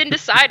 This has been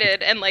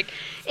decided. And like,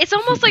 it's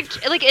almost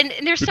like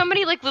and there's so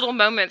many like little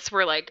moments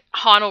where like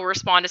Han will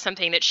respond to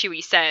something that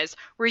Chewie says,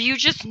 where you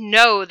just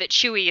know that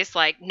Chewie is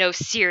like, no,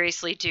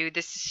 seriously, dude,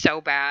 this is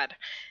so bad.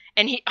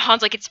 And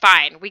Han's like, it's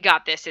fine. We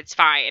got this. It's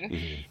fine.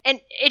 Mm-hmm.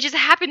 And it just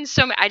happens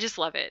so much. I just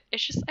love it. I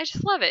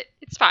just love it.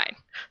 It's fine.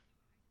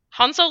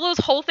 Han Solo's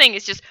whole thing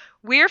is just,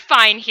 we're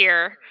fine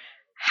here.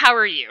 How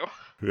are you?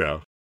 Yeah.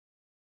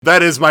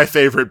 That is my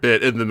favorite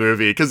bit in the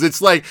movie. Because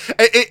it's like,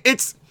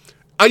 it's,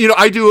 you know,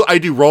 I do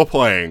role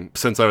playing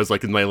since I was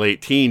like in my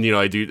late teen. You know,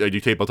 I do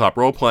tabletop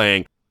role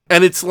playing.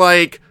 And it's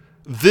like,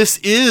 this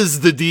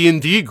is the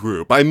D&D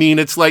group. I mean,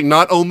 it's like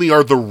not only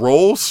are the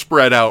roles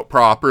spread out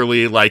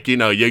properly, like, you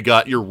know, you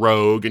got your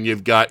rogue and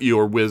you've got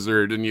your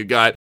wizard and you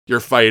got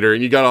your fighter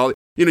and you got all,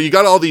 you know, you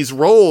got all these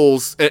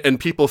roles and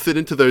people fit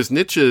into those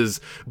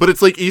niches. But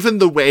it's like even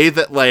the way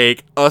that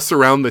like us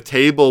around the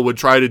table would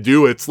try to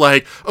do it's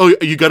like, oh,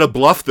 you got to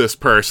bluff this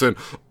person.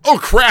 Oh,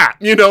 crap.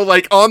 You know,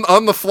 like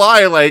on the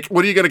fly, like,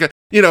 what are you going to get?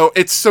 You know,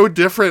 it's so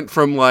different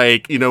from,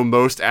 like, you know,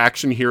 most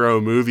action hero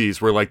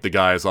movies where, like, the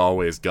guy's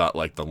always got,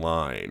 like, the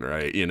line,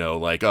 right? You know,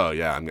 like, oh,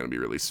 yeah, I'm going to be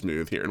really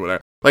smooth here and whatever.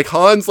 Like,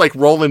 Han's, like,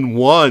 rolling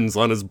ones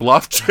on his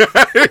bluff check.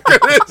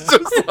 It's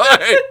just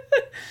like,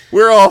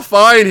 we're all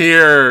fine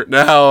here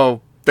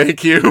now.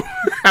 Thank you.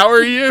 How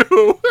are you?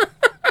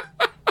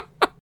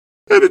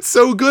 And it's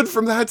so good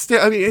from that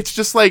I mean, it's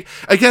just like,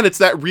 again, it's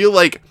that real,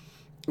 like,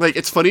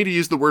 it's funny to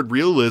use the word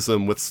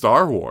realism with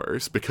Star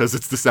Wars because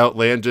it's this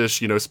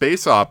outlandish,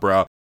 space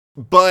opera.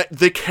 But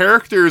the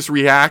characters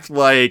react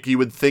like you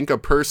would think a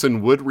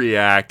person would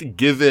react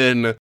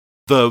given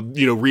the,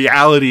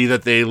 reality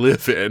that they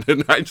live in.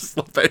 And I just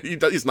love that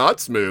he's not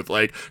smooth.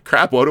 Like,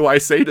 crap, what do I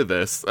say to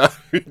this?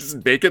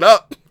 Just make it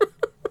up.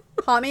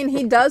 I mean,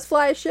 he does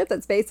fly a ship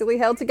that's basically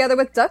held together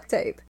with duct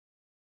tape.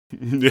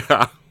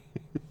 Yeah.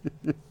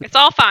 It's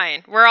all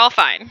fine. We're all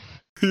fine.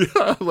 Yeah,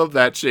 I love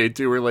that shade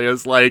too, where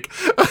Leia's like,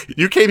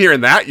 you came here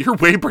in that? You're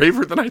way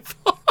braver than I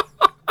thought.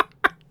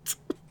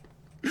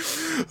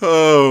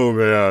 Oh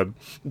man.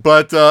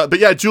 But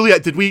yeah,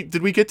 Juliet, did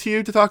we get to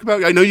you to talk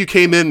about? I know you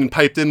came in and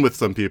piped in with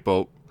some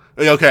people.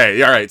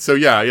 Okay, all right. So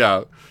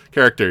yeah.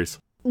 Characters.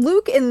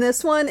 Luke in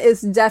this one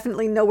is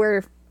definitely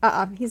nowhere.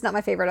 He's not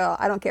my favorite at all.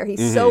 I don't care.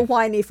 He's so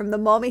whiny from the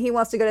moment he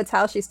wants to go to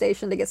Taoshi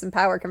Station to get some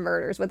power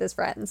converters with his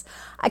friends.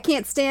 I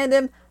can't stand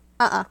him.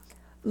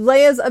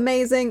 Leia's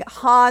amazing.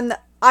 Han,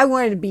 I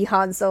wanted to be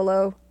Han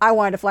Solo. I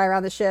wanted to fly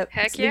around the ship.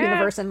 Heck the yeah.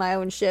 universe in my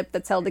own ship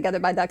that's held together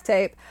by duct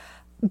tape.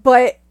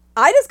 But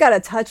I just gotta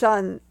touch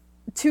on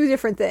two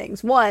different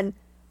things. One,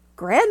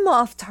 Grand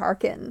Moff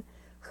Tarkin,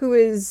 who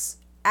is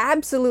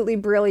absolutely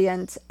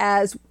brilliant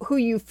as who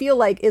you feel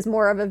like is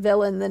more of a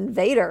villain than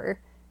Vader.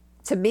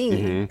 To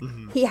me,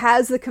 he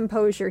has the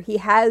composure, he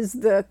has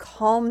the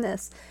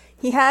calmness,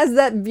 he has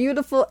that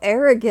beautiful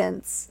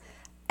arrogance,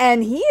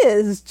 and he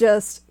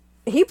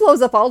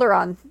blows up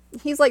Alderaan.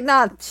 He's like,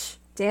 nah,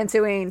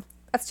 Dantooine,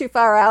 that's too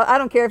far out. I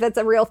don't care if that's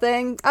a real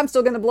thing. I'm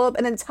still gonna blow up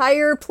an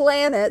entire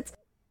planet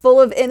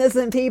full of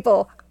innocent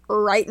people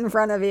right in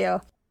front of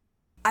you.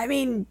 I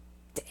mean,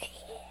 damn.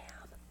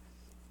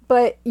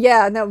 But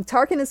yeah, no,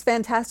 Tarkin is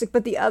fantastic.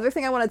 But the other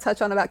thing I want to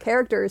touch on about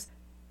characters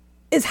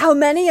is how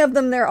many of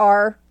them there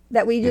are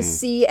that we just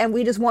see and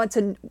you just want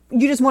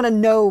to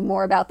know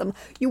more about them.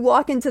 You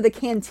walk into the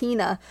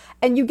cantina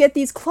and you get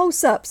these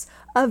close-ups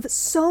of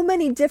so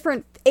many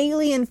different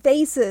alien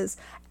faces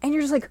and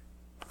you're just like,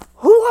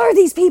 who are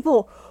these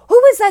people?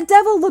 Who is that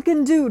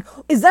devil-looking dude?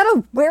 Is that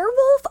a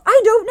werewolf?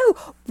 I don't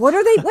know. What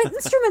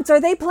instruments are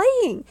they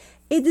playing?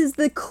 It is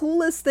the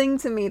coolest thing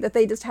to me that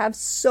they just have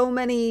so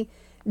many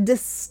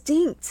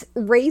distinct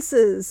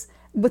races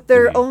with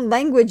their own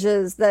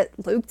languages that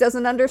Luke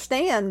doesn't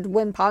understand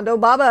when Pondo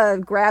Baba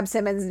grabs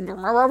him and...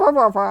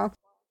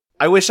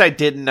 I wish I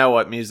didn't know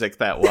what music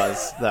that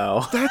was,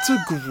 though. That's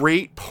a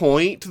great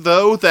point,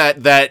 though,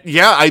 that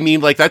yeah, I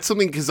mean, like, that's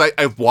something, because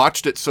I've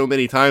watched it so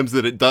many times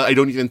that I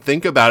don't even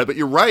think about it, but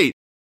you're right.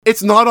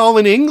 It's not all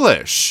in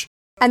English.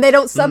 And they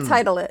don't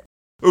subtitle it.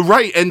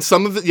 Right, and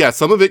some of it gets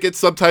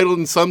subtitled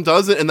and some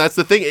doesn't, and that's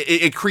the thing.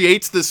 It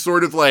creates this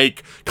sort of,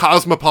 like,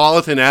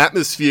 cosmopolitan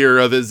atmosphere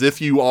of as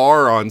if you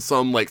are on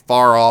some, like,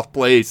 far-off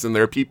place and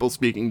there are people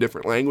speaking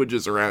different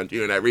languages around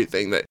you and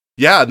everything that...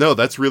 Yeah, no,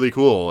 that's really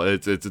cool.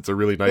 It's a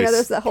really nice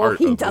there's the whole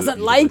he doesn't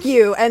like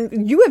you,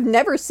 and you have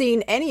never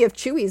seen any of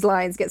Chewie's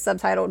lines get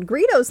subtitled.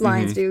 Greedo's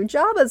lines do,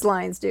 Jabba's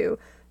lines do,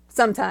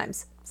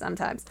 sometimes.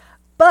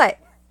 But,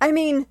 I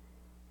mean...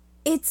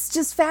 It's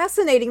just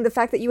fascinating the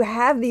fact that you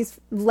have these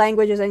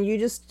languages and you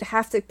just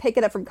have to pick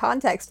it up from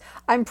context.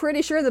 I'm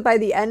pretty sure that by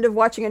the end of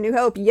watching A New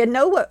Hope, you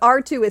know what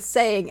R2 is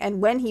saying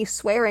and when he's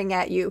swearing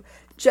at you,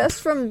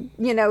 just from,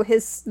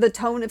 the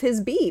tone of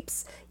his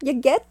beeps. You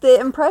get the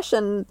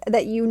impression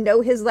that you know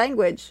his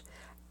language.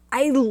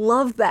 I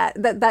love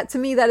that. That to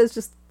me, that is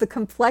just the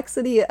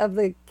complexity of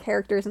the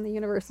characters in the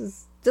universe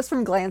is just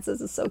from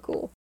glances is so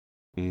cool.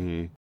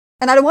 Mm-hmm.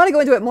 And I don't want to go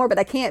into it more, but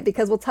I can't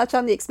because we'll touch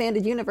on the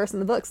expanded universe in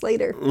the books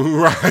later.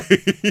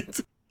 Right.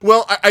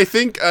 Well, I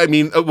think,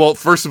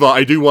 first of all,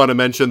 I do want to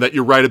mention that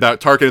you're right about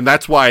Tarkin, and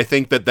that's why I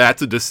think that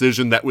that's a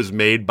decision that was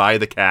made by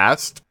the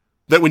cast.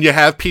 That when you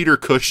have Peter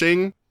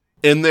Cushing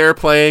in there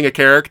playing a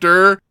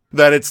character,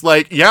 that it's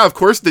like, yeah, of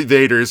course the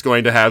Vader is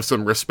going to have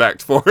some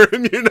respect for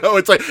him,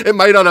 It's like, it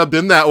might not have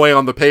been that way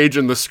on the page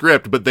in the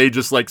script, but they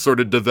just, like, sort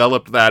of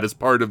developed that as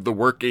part of the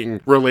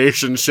working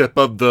relationship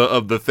of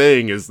the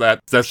thing, is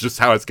that's just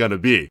how it's gonna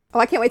be. Oh,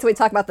 I can't wait till we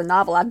talk about the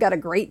novel. I've got a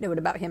great note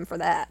about him for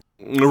that.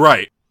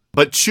 Right.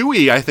 But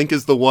Chewie, I think,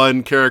 is the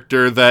one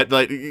character that,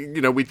 like,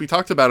 we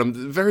talked about him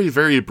very,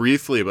 very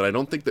briefly, but I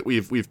don't think that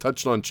we've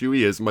touched on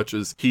Chewie as much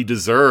as he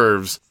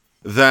deserves,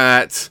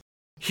 that...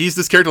 He's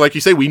this character, like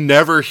you say, we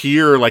never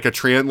hear, like,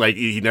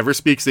 he never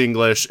speaks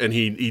English, and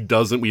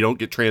we don't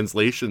get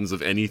translations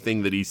of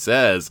anything that he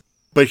says,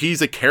 but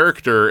he's a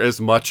character as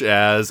much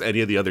as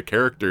any of the other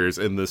characters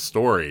in this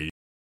story.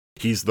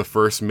 He's the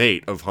first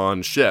mate of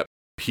Han's ship.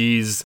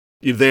 He's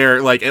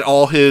there, like, and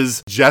all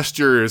his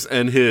gestures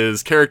and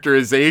his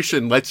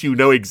characterization lets you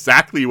know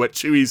exactly what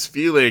Chewie's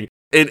feeling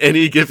in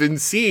any given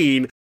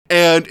scene.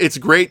 And it's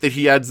great that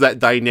he adds that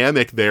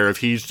dynamic there if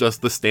he's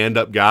just the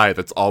stand-up guy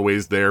that's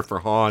always there for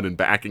Han and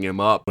backing him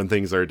up when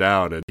things are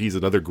down. And he's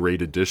another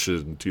great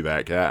addition to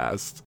that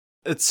cast.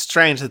 It's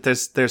strange that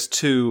there's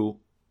two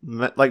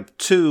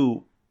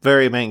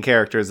very main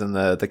characters in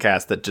the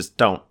cast that just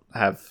don't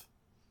have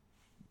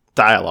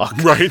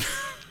dialogue. Right.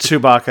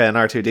 Chewbacca and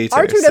R2-D2.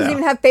 R2 doesn't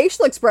even have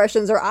facial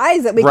expressions or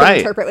eyes that we can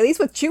interpret. At least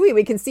with Chewie,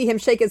 we can see him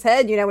shake his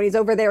head, when he's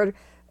over there.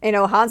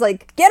 Han's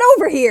like, get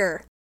over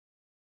here.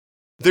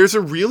 There's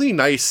a really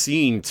nice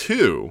scene,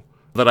 too,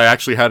 that I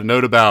actually had a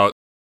note about.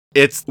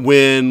 It's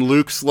when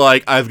Luke's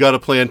like, I've got a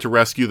plan to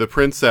rescue the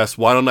princess.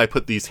 Why don't I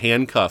put these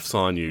handcuffs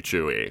on you,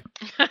 Chewie?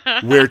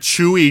 Where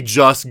Chewie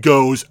just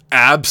goes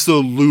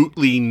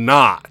absolutely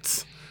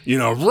not.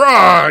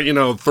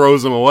 Rah!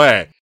 Throws him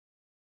away.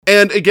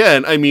 And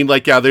again, I mean,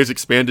 there's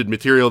expanded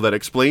material that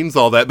explains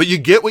all that, but you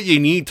get what you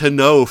need to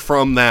know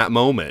from that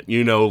moment.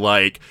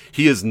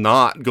 He is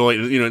not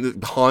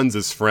going, Han's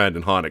his friend,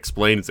 and Han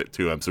explains it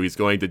to him, so he's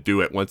going to do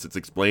it once it's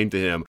explained to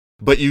him.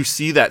 But you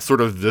see that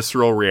sort of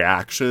visceral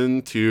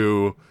reaction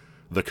to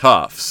the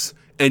cuffs,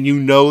 and you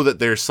know that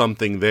there's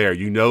something there.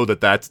 You know that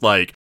that's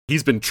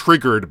he's been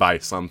triggered by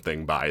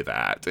something by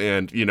that.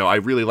 And, I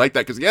really like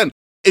that, because again,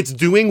 it's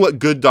doing what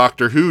good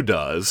Doctor Who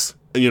does.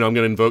 I'm going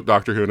to invoke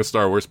Doctor Who in a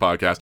Star Wars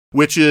podcast,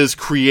 which is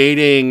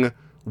creating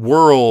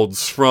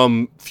worlds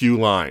from few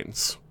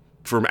lines,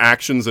 from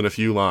actions in a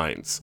few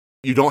lines.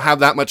 You don't have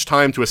that much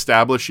time to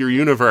establish your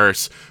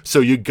universe,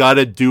 so you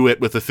gotta do it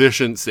with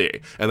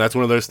efficiency. And that's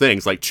one of those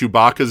things.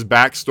 Chewbacca's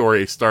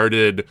backstory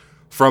started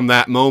from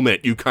that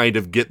moment. You kind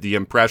of get the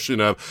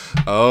impression of,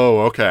 oh,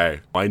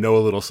 okay, I know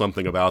a little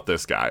something about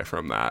this guy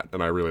from that.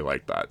 And I really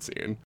like that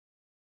scene.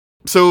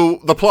 So,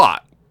 the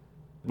plot.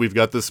 We've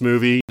got this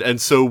movie, and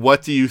so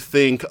what do you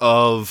think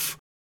of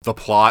the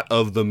plot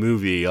of the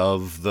movie,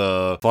 of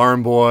the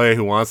farm boy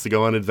who wants to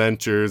go on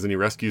adventures, and he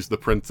rescues the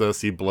princess,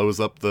 he blows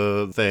up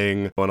the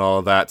thing, and all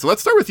of that? So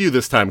let's start with you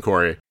this time,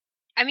 Corey.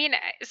 I mean,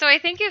 so I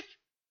think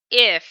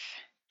if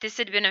this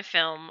had been a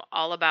film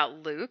all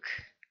about Luke,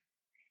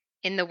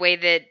 in the way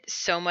that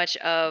so much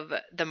of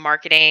the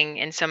marketing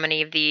and so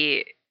many of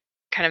the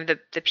kind of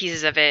the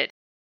pieces of it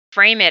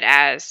frame it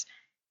as,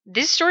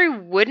 this story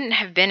wouldn't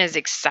have been as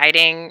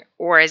exciting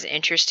or as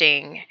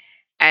interesting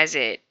as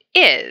it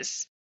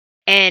is.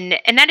 And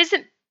that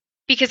isn't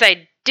because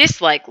I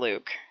dislike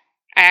Luke.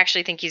 I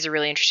actually think he's a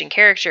really interesting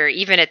character,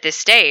 even at this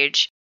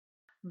stage.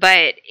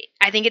 But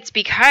I think it's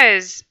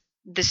because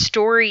the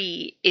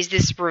story is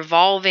this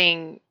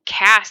revolving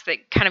cast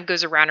that kind of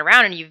goes around and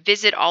around, and you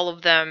visit all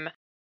of them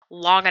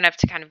long enough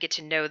to kind of get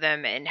to know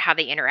them and how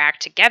they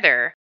interact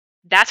together.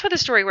 That's how the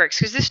story works,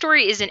 because this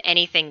story isn't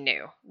anything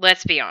new.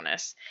 Let's be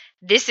honest.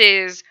 This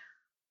is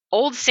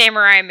old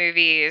samurai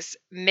movies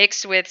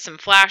mixed with some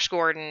Flash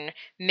Gordon,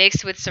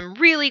 mixed with some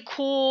really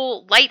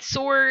cool light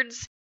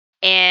swords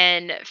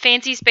and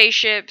fancy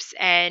spaceships,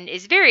 and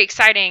is very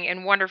exciting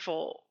and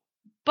wonderful.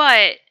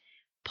 But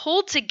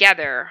pulled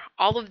together,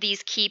 all of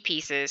these key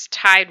pieces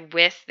tied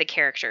with the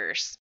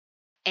characters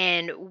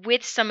and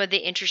with some of the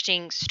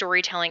interesting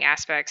storytelling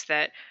aspects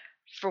that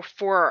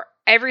for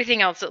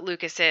everything else that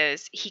Lucas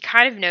is, he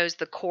kind of knows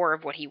the core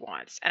of what he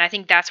wants. And I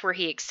think that's where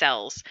he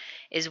excels,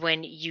 is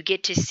when you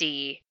get to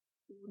see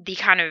the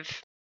kind of,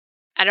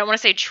 I don't want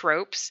to say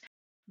tropes,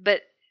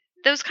 but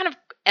those kind of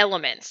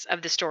elements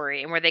of the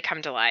story and where they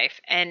come to life.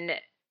 And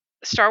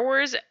Star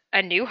Wars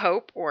A New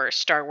Hope, or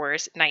Star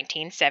Wars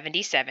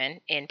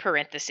 1977 in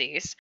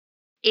parentheses,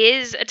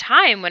 is a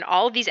time when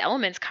all of these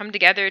elements come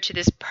together to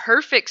this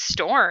perfect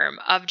storm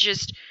of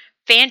just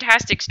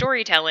fantastic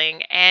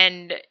storytelling.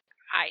 And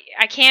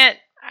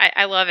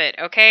I love it.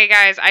 Okay,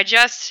 guys,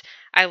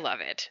 I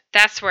love it.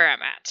 That's where I'm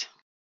at.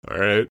 All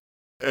right.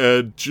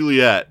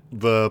 Juliet,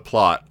 the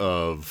plot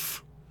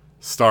of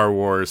Star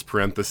Wars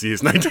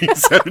parentheses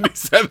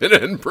 1977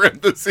 and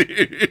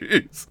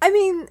parentheses. I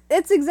mean,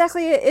 it's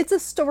exactly it. It's a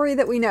story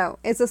that we know.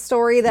 It's a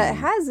story that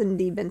has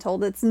indeed been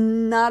told. It's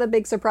not a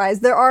big surprise.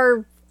 There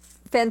are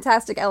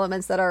fantastic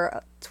elements that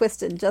are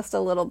twisted just a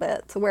little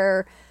bit to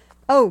where,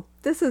 oh,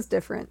 this is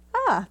different.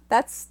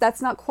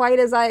 That's not quite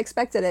as I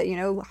expected it.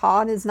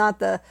 Han is not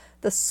the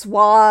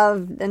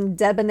suave and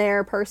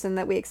debonair person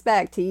that we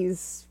expect.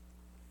 He's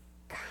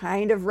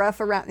kind of rough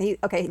around.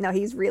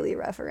 He's really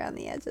rough around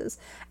the edges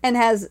and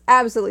has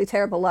absolutely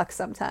terrible luck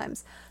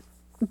sometimes.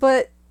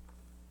 But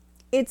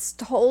it's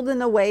told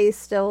in a way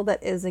still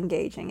that is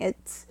engaging.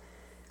 It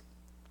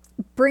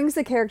brings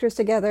the characters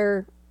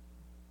together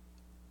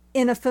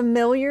in a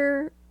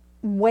familiar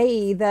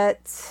way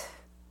that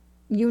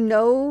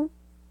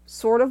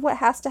sort of what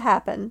has to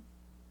happen,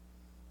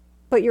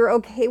 but you're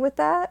okay with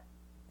that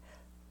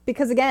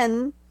because,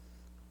 again,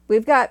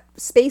 we've got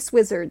space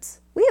wizards.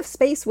 We have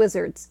space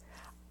wizards.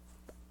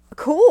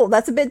 Cool.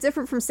 That's a bit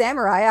different from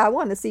samurai. I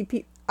want to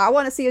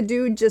see a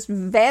dude just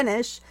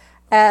vanish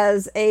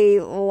as a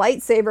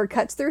lightsaber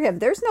cuts through him.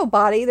 There's no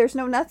body. There's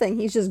no nothing.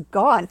 He's just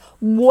gone.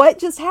 What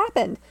just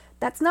happened?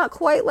 That's not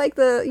quite like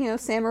the,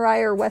 samurai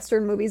or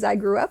Western movies I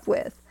grew up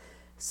with.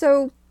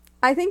 So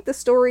I think the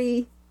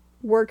story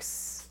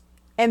works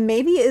and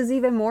maybe is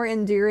even more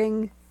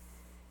endearing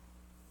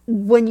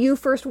when you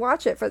first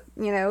watch it, for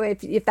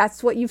if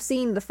that's what you've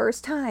seen the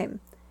first time,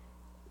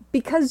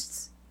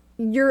 because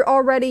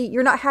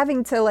you're not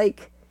having to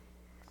like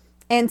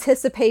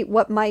anticipate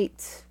what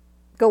might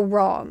go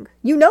wrong.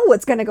 You know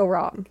what's going to go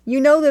wrong.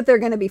 You know that they're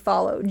going to be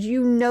followed.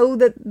 You know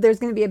that there's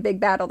going to be a big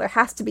battle. There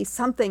has to be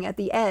something at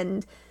the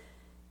end.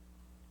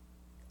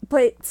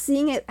 But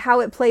seeing it,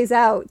 how it plays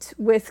out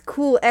with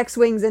cool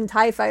X-Wings and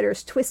TIE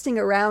fighters twisting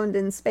around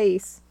in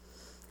space,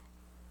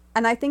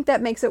 and I think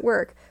that makes it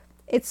work.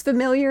 It's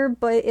familiar,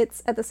 but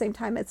it's at the same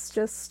time, it's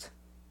just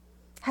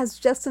has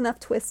just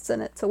enough twists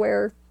in it to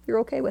where you're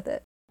okay with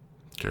it.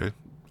 Okay.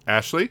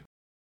 Ashley?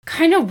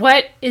 Kind of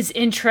what is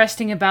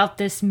interesting about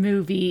this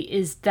movie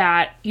is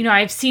that,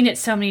 I've seen it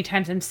so many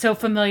times. I'm so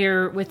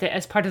familiar with it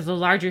as part of the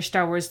larger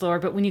Star Wars lore.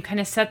 But when you kind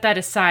of set that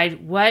aside,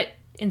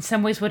 in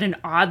some ways, what an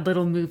odd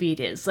little movie it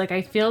is. Like,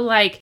 I feel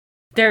like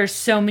there are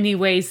so many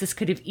ways this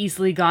could have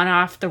easily gone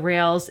off the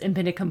rails and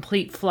been a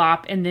complete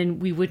flop. And then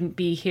we wouldn't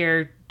be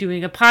here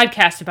doing a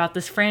podcast about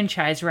this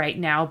franchise right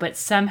now. But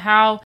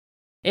somehow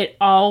it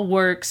all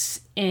works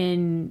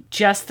in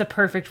just the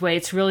perfect way.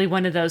 It's really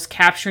one of those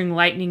capturing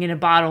lightning in a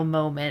bottle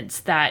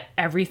moments that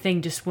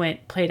everything just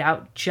played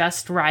out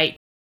just right.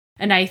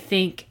 And I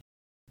think,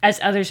 as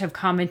others have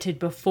commented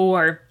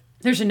before,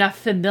 there's enough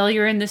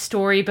familiar in the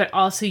story, but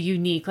also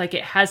unique. Like,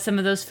 it has some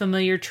of those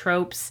familiar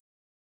tropes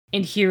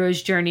in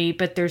Hero's Journey,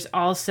 but there's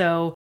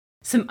also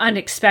some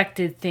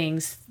unexpected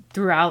things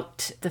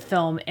throughout the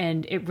film,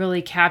 and it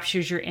really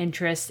captures your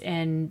interest,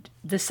 and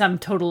the sum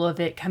total of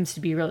it comes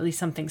to be really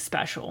something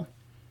special.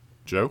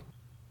 Joe?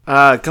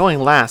 Going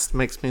last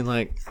makes me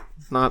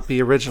not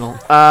be original.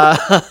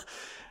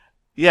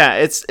 Yeah,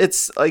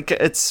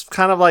 it's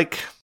kind of like,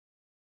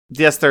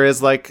 yes, there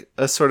is like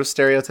a sort of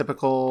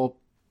stereotypical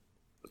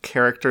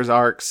characters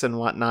arcs and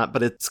whatnot,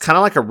 but it's kind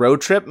of like a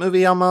road trip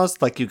movie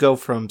almost. Like, you go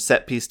from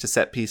set piece to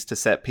set piece to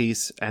set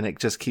piece, and it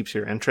just keeps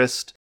your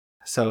interest.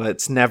 So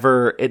it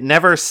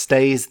never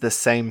stays the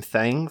same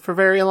thing for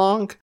very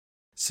long.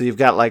 So you've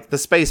got like the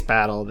space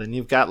battle, then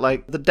you've got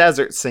like the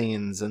desert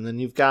scenes, and then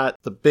you've got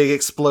the big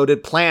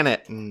exploded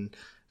planet and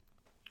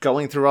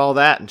going through all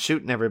that and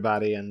shooting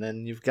everybody, and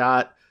then you've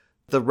got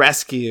the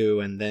rescue,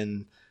 and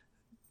then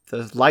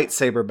the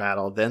lightsaber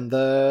battle, then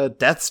the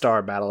Death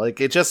Star battle. Like,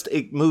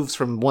 it moves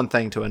from one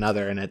thing to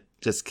another, and it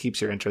just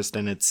keeps your interest,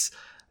 and it's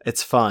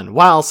fun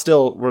while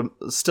still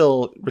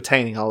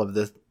retaining all of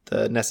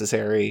the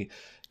necessary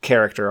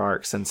character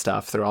arcs and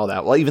stuff through all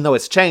that. Well, even though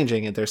it's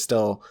changing, and there's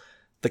still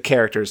the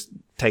characters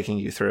taking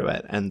you through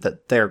it, and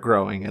that they're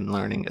growing and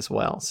learning as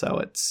well. So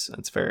it's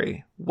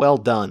very well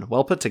done,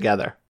 well put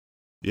together.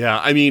 Yeah,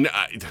 I mean,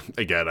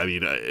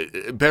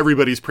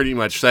 everybody's pretty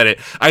much said it.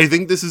 I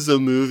think this is a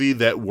movie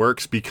that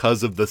works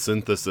because of the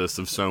synthesis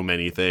of so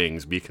many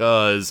things,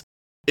 because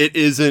it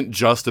isn't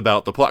just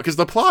about the plot, because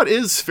the plot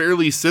is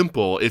fairly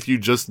simple if you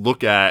just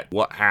look at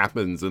what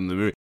happens in the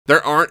movie.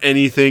 There aren't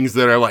any things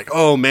that are like,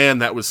 oh man,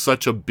 that was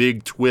such a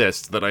big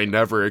twist that I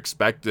never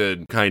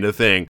expected kind of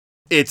thing.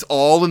 It's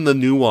all in the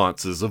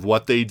nuances of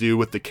what they do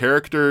with the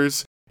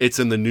characters. It's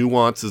in the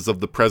nuances of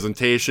the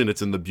presentation.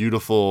 It's in the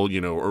beautiful,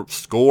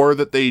 score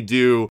that they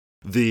do,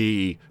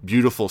 the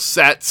beautiful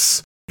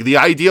sets, the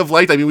idea of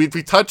light. I mean, we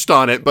touched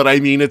on it, but I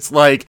mean, it's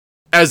like,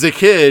 as a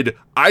kid,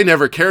 I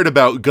never cared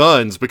about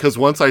guns, because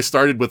once I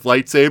started with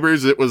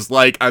lightsabers, it was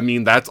like, I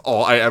mean, that's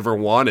all I ever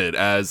wanted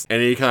as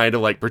any kind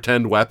of like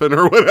pretend weapon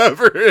or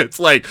whatever.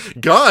 It's like,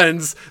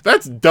 guns?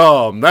 That's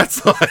dumb.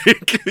 That's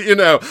like,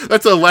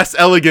 that's a less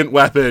elegant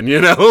weapon,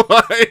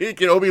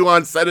 like,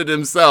 Obi-Wan said it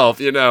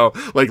himself,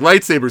 like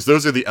lightsabers,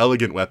 those are the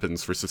elegant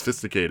weapons for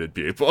sophisticated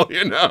people,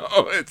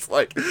 it's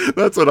like,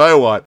 that's what I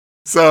want.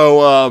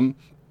 So,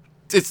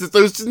 it's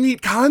those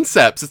neat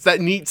concepts. It's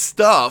that neat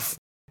stuff.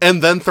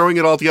 And then throwing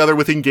it all together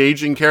with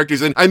engaging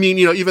characters. And I mean,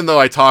 even though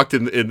I talked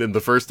in the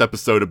first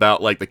episode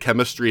about like the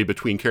chemistry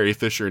between Carrie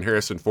Fisher and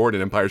Harrison Ford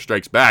in Empire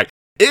Strikes Back,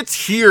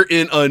 it's here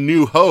in A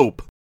New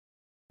Hope.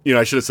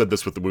 I should have said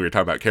this when we were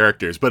talking about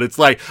characters, but it's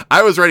like,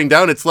 I was writing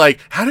down, it's like,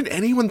 how did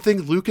anyone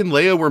think Luke and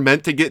Leia were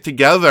meant to get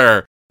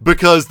together?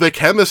 Because the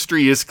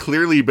chemistry is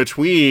clearly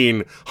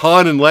between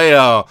Han and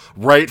Leia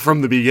right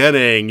from the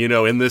beginning,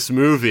 in this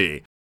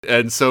movie.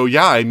 And so,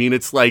 yeah, I mean,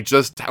 it's like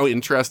just how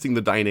interesting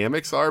the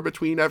dynamics are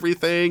between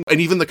everything,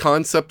 and even the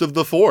concept of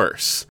the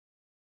Force.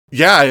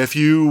 Yeah, if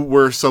you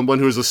were someone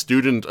who was a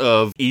student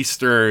of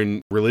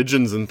Eastern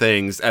religions and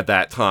things at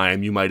that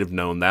time, you might have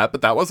known that,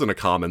 but that wasn't a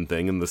common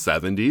thing in the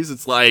 70s.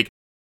 It's like,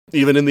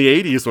 even in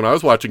the 80s when I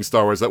was watching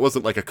Star Wars, that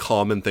wasn't like a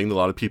common thing that a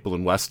lot of people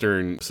in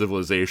Western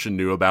civilization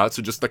knew about.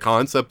 So just the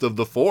concept of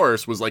the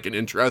Force was like an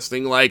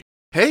interesting, like,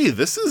 hey,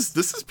 this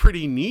is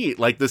pretty neat.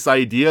 Like, this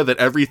idea that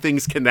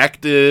everything's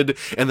connected,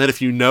 and that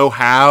if you know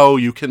how,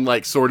 you can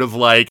like sort of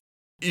like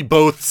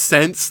both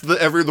sense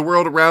the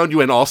world around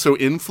you and also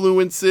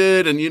influence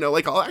it, and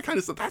like all that kind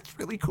of stuff. That's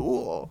really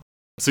cool.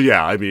 So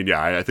yeah, I mean,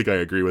 yeah, I think I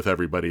agree with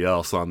everybody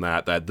else on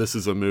that this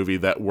is a movie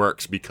that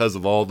works because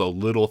of all the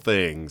little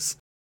things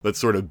that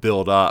sort of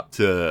build up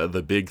to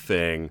the big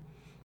thing.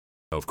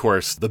 Of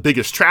course, the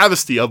biggest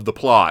travesty of the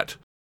plot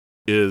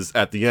is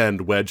at the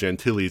end, Wedge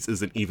Antilles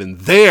isn't even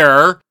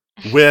there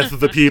with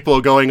the people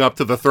going up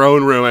to the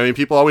throne room. I mean,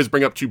 people always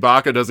bring up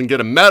Chewbacca doesn't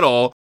get a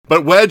medal,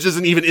 But Wedge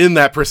isn't even in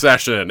that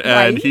procession,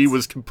 and Right? he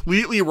was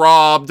completely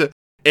robbed,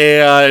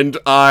 and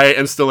I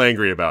am still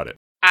angry about it.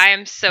 I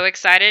am so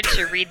excited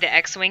to read the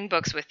X-Wing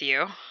books with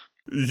you.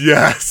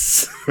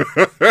 Yes.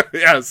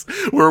 Yes.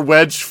 Where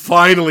Wedge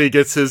finally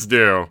gets his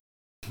due.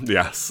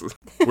 Yes.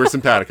 We're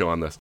simpatico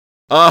on this.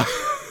 All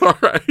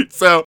right.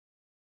 So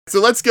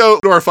let's go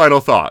to our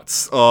final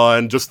thoughts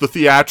on just the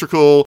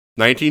theatrical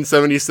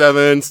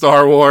 1977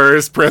 Star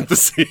Wars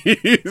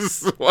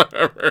parentheses,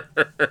 whatever.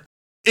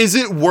 Is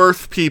it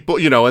worth people,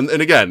 and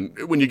again,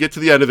 when you get to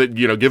the end of it,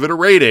 give it a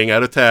rating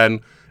out of 10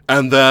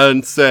 and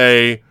then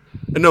say,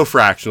 and no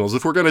fractionals.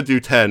 If we're going to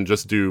do 10,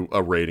 just do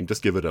a rating.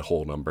 Just give it a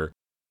whole number.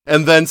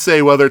 And then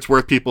say whether it's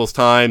worth people's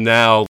time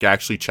now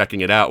actually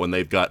checking it out when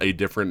they've got a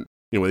different,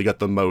 they got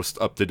the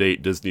most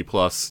up-to-date Disney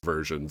Plus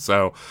version.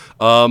 So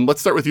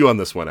let's start with you on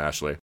this one,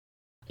 Ashley.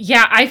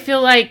 Yeah, I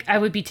feel like I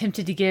would be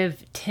tempted to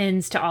give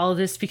 10s to all of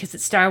this because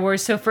it's Star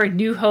Wars. So for A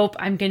New Hope,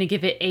 I'm going to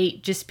give it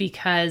 8 just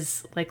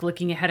because,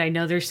 looking ahead, I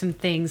know there's some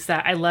things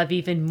that I love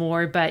even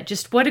more, but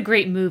just what a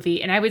great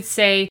movie. And I would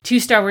say to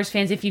Star Wars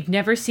fans, if you've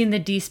never seen the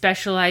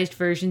despecialized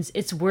versions,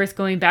 it's worth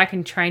going back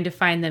and trying to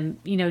find them.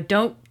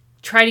 Don't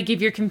try to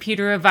give your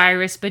computer a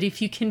virus, but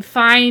if you can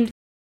find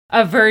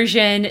a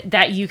version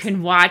that you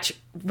can watch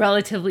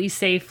relatively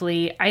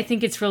safely, I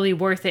think it's really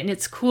worth it. And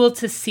it's cool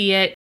to see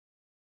it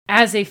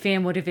as a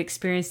fan would have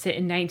experienced it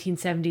in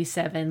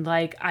 1977.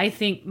 I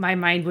think my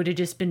mind would have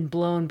just been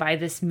blown by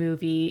this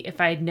movie if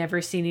I had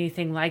never seen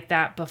anything like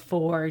that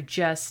before.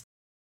 Just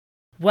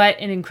what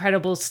an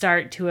incredible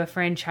start to a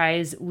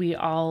franchise we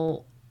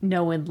all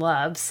know and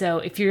love. So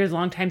if you're a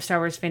longtime Star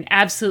Wars fan,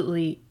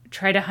 absolutely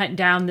try to hunt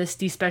down this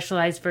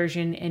despecialized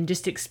version and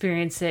just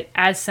experience it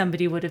as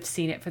somebody would have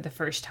seen it for the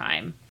first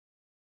time.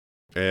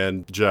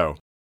 And Joe.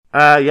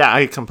 Yeah,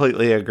 I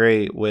completely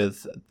agree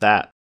with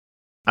that.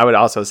 I would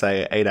also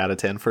say 8 out of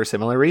 10 for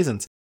similar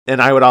reasons.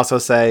 And I would also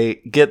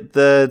say get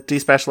the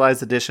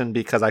despecialized edition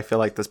because I feel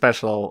like the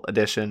special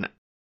edition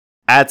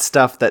adds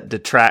stuff that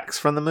detracts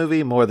from the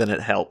movie more than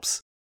it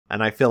helps.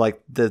 And I feel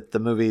like the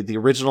movie, the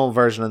original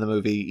version of the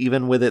movie,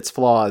 even with its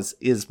flaws,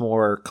 is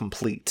more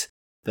complete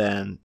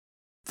than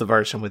the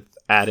version with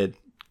added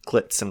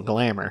glitz and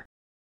glamour.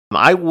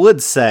 I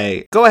would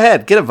say, go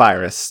ahead, get a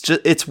virus.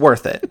 It's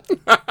worth it.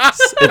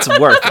 It's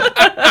worth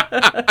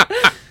it.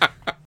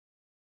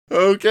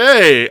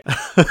 Okay.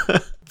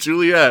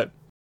 Juliet.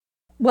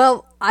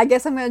 Well, I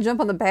guess I'm going to jump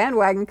on the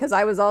bandwagon because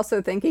I was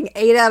also thinking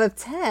 8 out of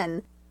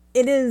 10.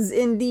 It is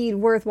indeed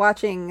worth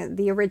watching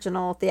the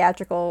original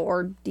theatrical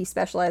or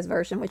despecialized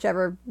version,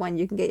 whichever one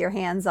you can get your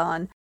hands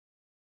on,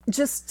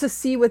 just to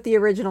see what the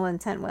original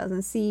intent was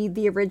and see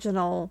the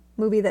original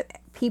movie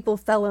that people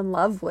fell in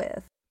love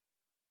with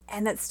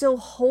and that still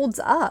holds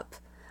up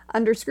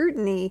under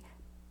scrutiny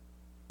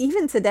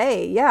even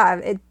today.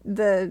 Yeah,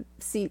 there's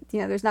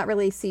not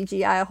really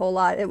CGI a whole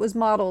lot. It was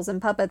models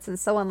and puppets and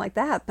so on like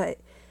that, but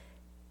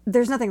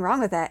there's nothing wrong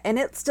with that, and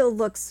it still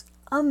looks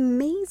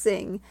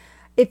amazing.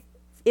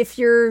 If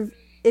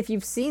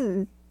you've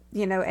seen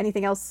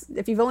anything else,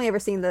 if you've only ever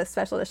seen the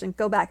special edition,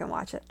 go back and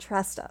watch it.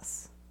 Trust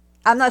us.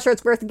 I'm not sure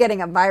it's worth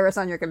getting a virus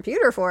on your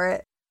computer for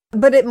it,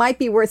 but it might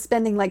be worth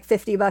spending like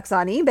 $50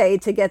 on eBay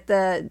to get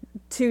the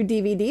 2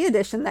 DVD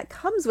edition that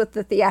comes with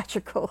the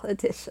theatrical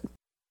edition.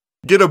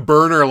 Get a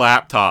burner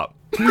laptop.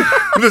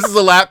 This is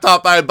a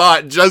laptop I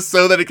bought just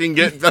so that it can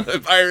get the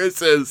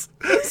viruses,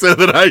 so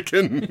that I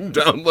can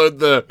download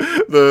the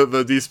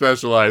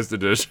despecialized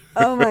edition.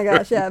 Oh my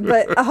gosh, yeah.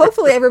 But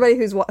hopefully everybody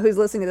who's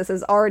listening to this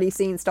has already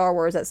seen Star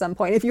Wars at some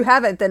point. If you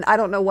haven't, then I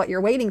don't know what you're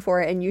waiting for,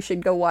 and you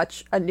should go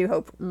watch A New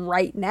Hope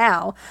right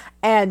now.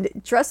 And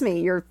trust me,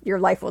 your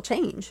life will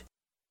change.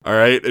 All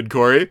right, and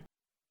Corey?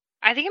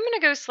 I think I'm going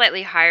to go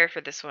slightly higher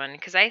for this one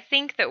because I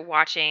think that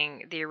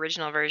watching the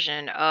original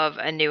version of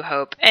A New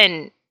Hope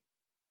and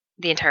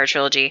the entire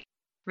trilogy,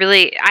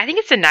 really, I think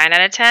it's a 9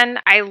 out of 10.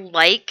 I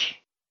like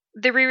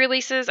the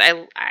re-releases.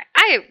 I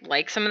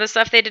like some of the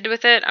stuff they did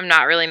with it. I'm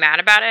not really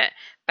mad about it.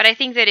 But I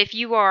think that if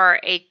you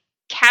are a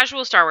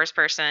casual Star Wars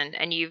person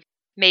and you've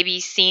maybe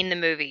seen the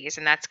movies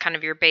and that's kind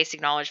of your basic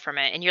knowledge from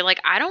it, and you're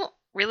like, I don't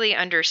really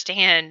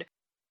understand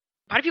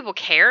why do people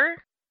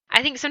care?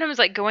 I think sometimes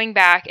going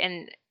back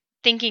and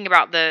thinking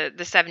about the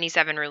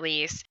 77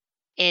 release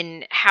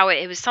in how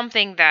it was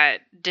something that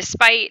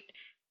despite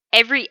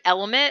every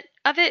element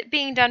of it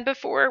being done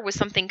before was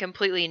something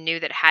completely new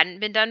that hadn't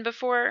been done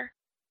before.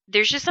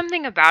 There's just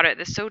something about it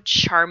that's so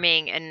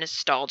charming and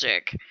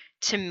nostalgic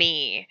to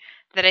me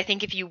that I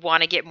think if you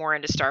want to get more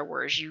into Star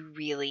Wars, you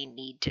really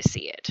need to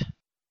see it.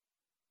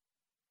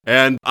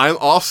 And I'm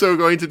also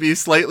going to be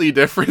slightly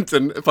different,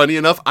 and funny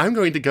enough, I'm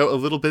going to go a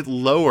little bit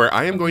lower.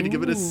 I am going to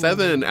give it a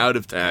 7 out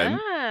of 10.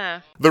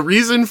 Ah. The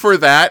reason for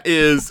that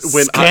is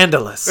when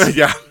Scandalous.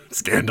 Yeah,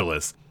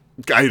 scandalous.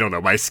 I don't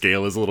know, my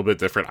scale is a little bit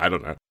different, I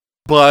don't know.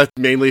 But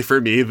mainly for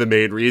me, the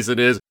main reason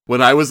is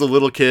when I was a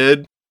little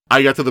kid,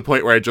 I got to the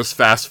point where I just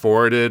fast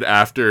forwarded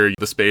after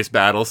the space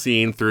battle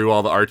scene through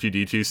all the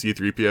R2-D2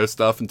 C-3PO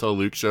stuff until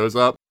Luke shows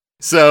up.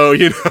 So,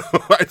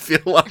 I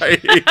feel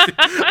like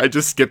I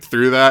just skipped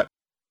through that.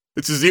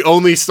 This is the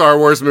only Star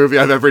Wars movie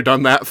I've ever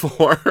done that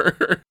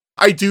for.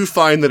 I do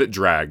find that it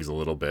drags a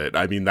little bit.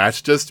 I mean,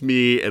 that's just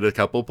me. In a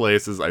couple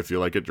places, I feel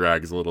like it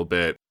drags a little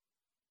bit.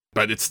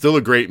 But it's still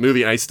a great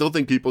movie, and I still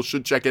think people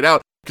should check it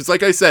out. Because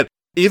like I said,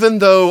 even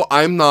though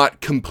I'm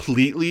not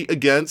completely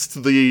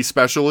against the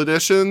special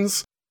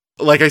editions,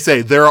 like I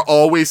say, there are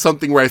always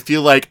something where I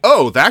feel like,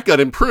 oh, that got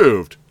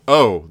improved.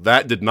 Oh,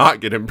 that did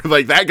not get improved.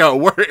 Like, that got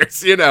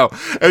worse, you know?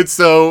 And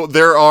so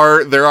there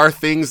are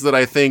things that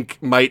I think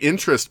might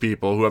interest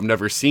people who have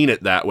never seen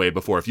it that way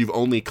before. If you've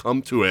only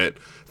come to it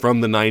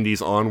from the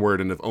 90s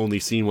onward and have only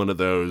seen one of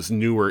those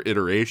newer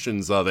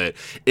iterations of it,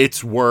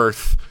 it's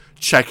worth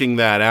checking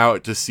that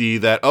out to see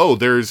that, oh,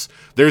 there's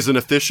an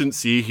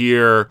efficiency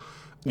here.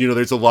 You know,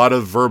 there's a lot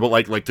of verbal,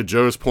 like to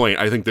Joe's point,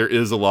 I think there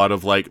is a lot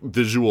of like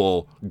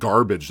visual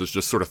garbage that's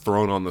just sort of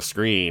thrown on the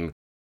screen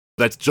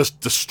that's just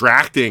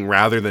distracting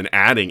rather than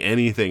adding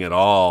anything at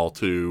all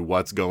to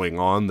what's going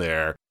on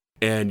there.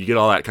 And you get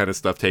all that kind of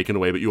stuff taken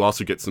away, but you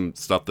also get some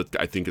stuff that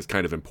I think is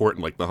kind of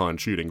important, like the Han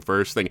shooting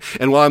first thing.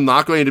 And while I'm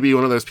not going to be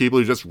one of those people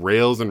who just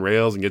rails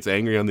and gets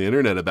angry on the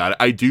internet about it,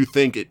 I do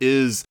think it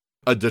is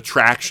a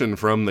detraction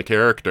from the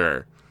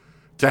character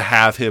to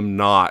have him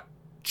not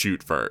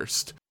shoot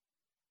first.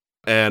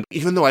 And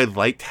even though I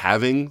liked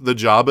having the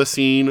Jabba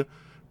scene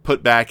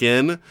put back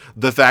in,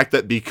 the fact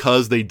that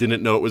because they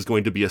didn't know it was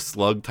going to be a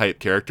slug type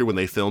character when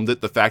they filmed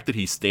it, the fact that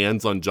he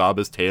stands on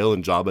Jabba's tail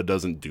and Jabba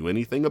doesn't do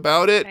anything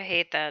about it, I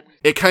hate that.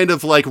 It kind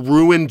of like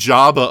ruined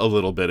Jabba a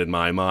little bit in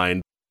my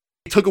mind.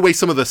 It took away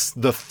some of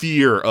the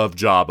fear of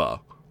Jabba,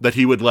 that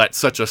he would let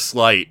such a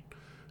slight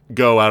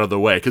go out of the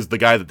way, because the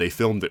guy that they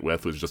filmed it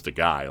with was just a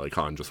guy. Like,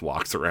 Han just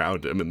walks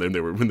around him, and then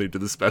when they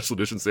did the special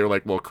editions, they were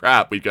like, well,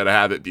 crap, we've got to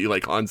have it be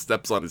like Han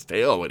steps on his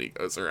tail when he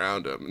goes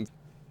around him.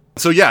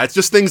 So yeah, it's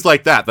just things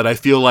like that I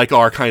feel like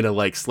are kind of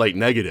like slight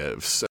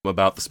negatives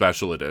about the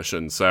special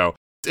edition. So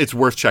it's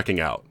worth checking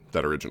out,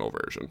 that original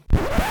version.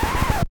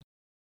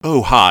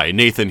 Oh, hi,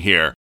 Nathan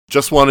here.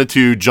 Just wanted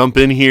to jump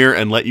in here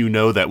and let you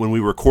know that when we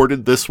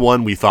recorded this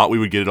one, we thought we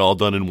would get it all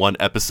done in one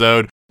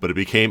episode, but it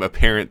became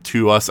apparent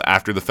to us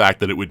after the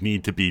fact that it would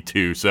need to be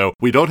two. So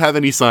we don't have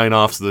any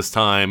sign-offs this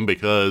time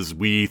because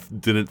we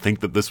didn't think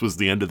that this was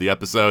the end of the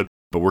episode,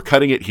 but we're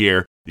cutting it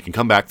here. You can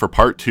come back for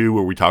part 2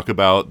 where we talk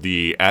about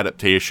the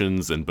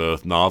adaptations in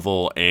both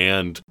novel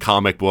and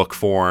comic book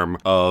form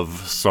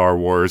of Star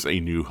Wars A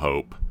New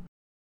Hope.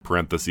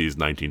 Parentheses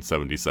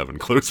 1977,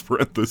 close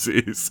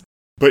parentheses.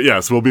 But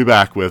yes, we'll be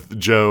back with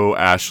Joe,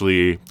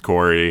 Ashley,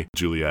 Corey,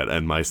 Juliet,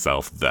 and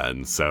myself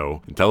then.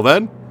 So until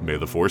then, may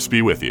the Force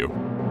be with you.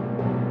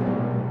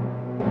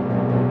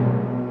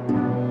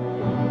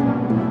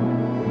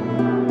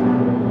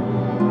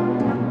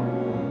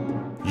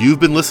 You've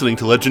been listening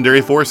to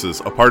Legendary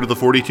Forces, a part of the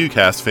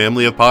 42cast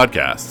family of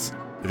podcasts.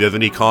 If you have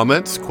any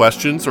comments,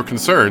 questions, or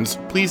concerns,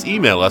 please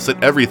email us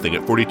at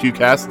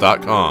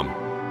everything@42cast.com.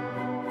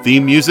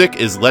 Theme music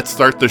is Let's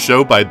Start the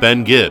Show by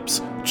Ben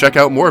Gibbs. Check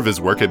out more of his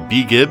work at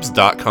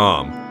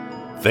bgibbs.com.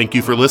 Thank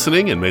you for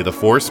listening, and may the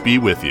Force be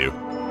with you.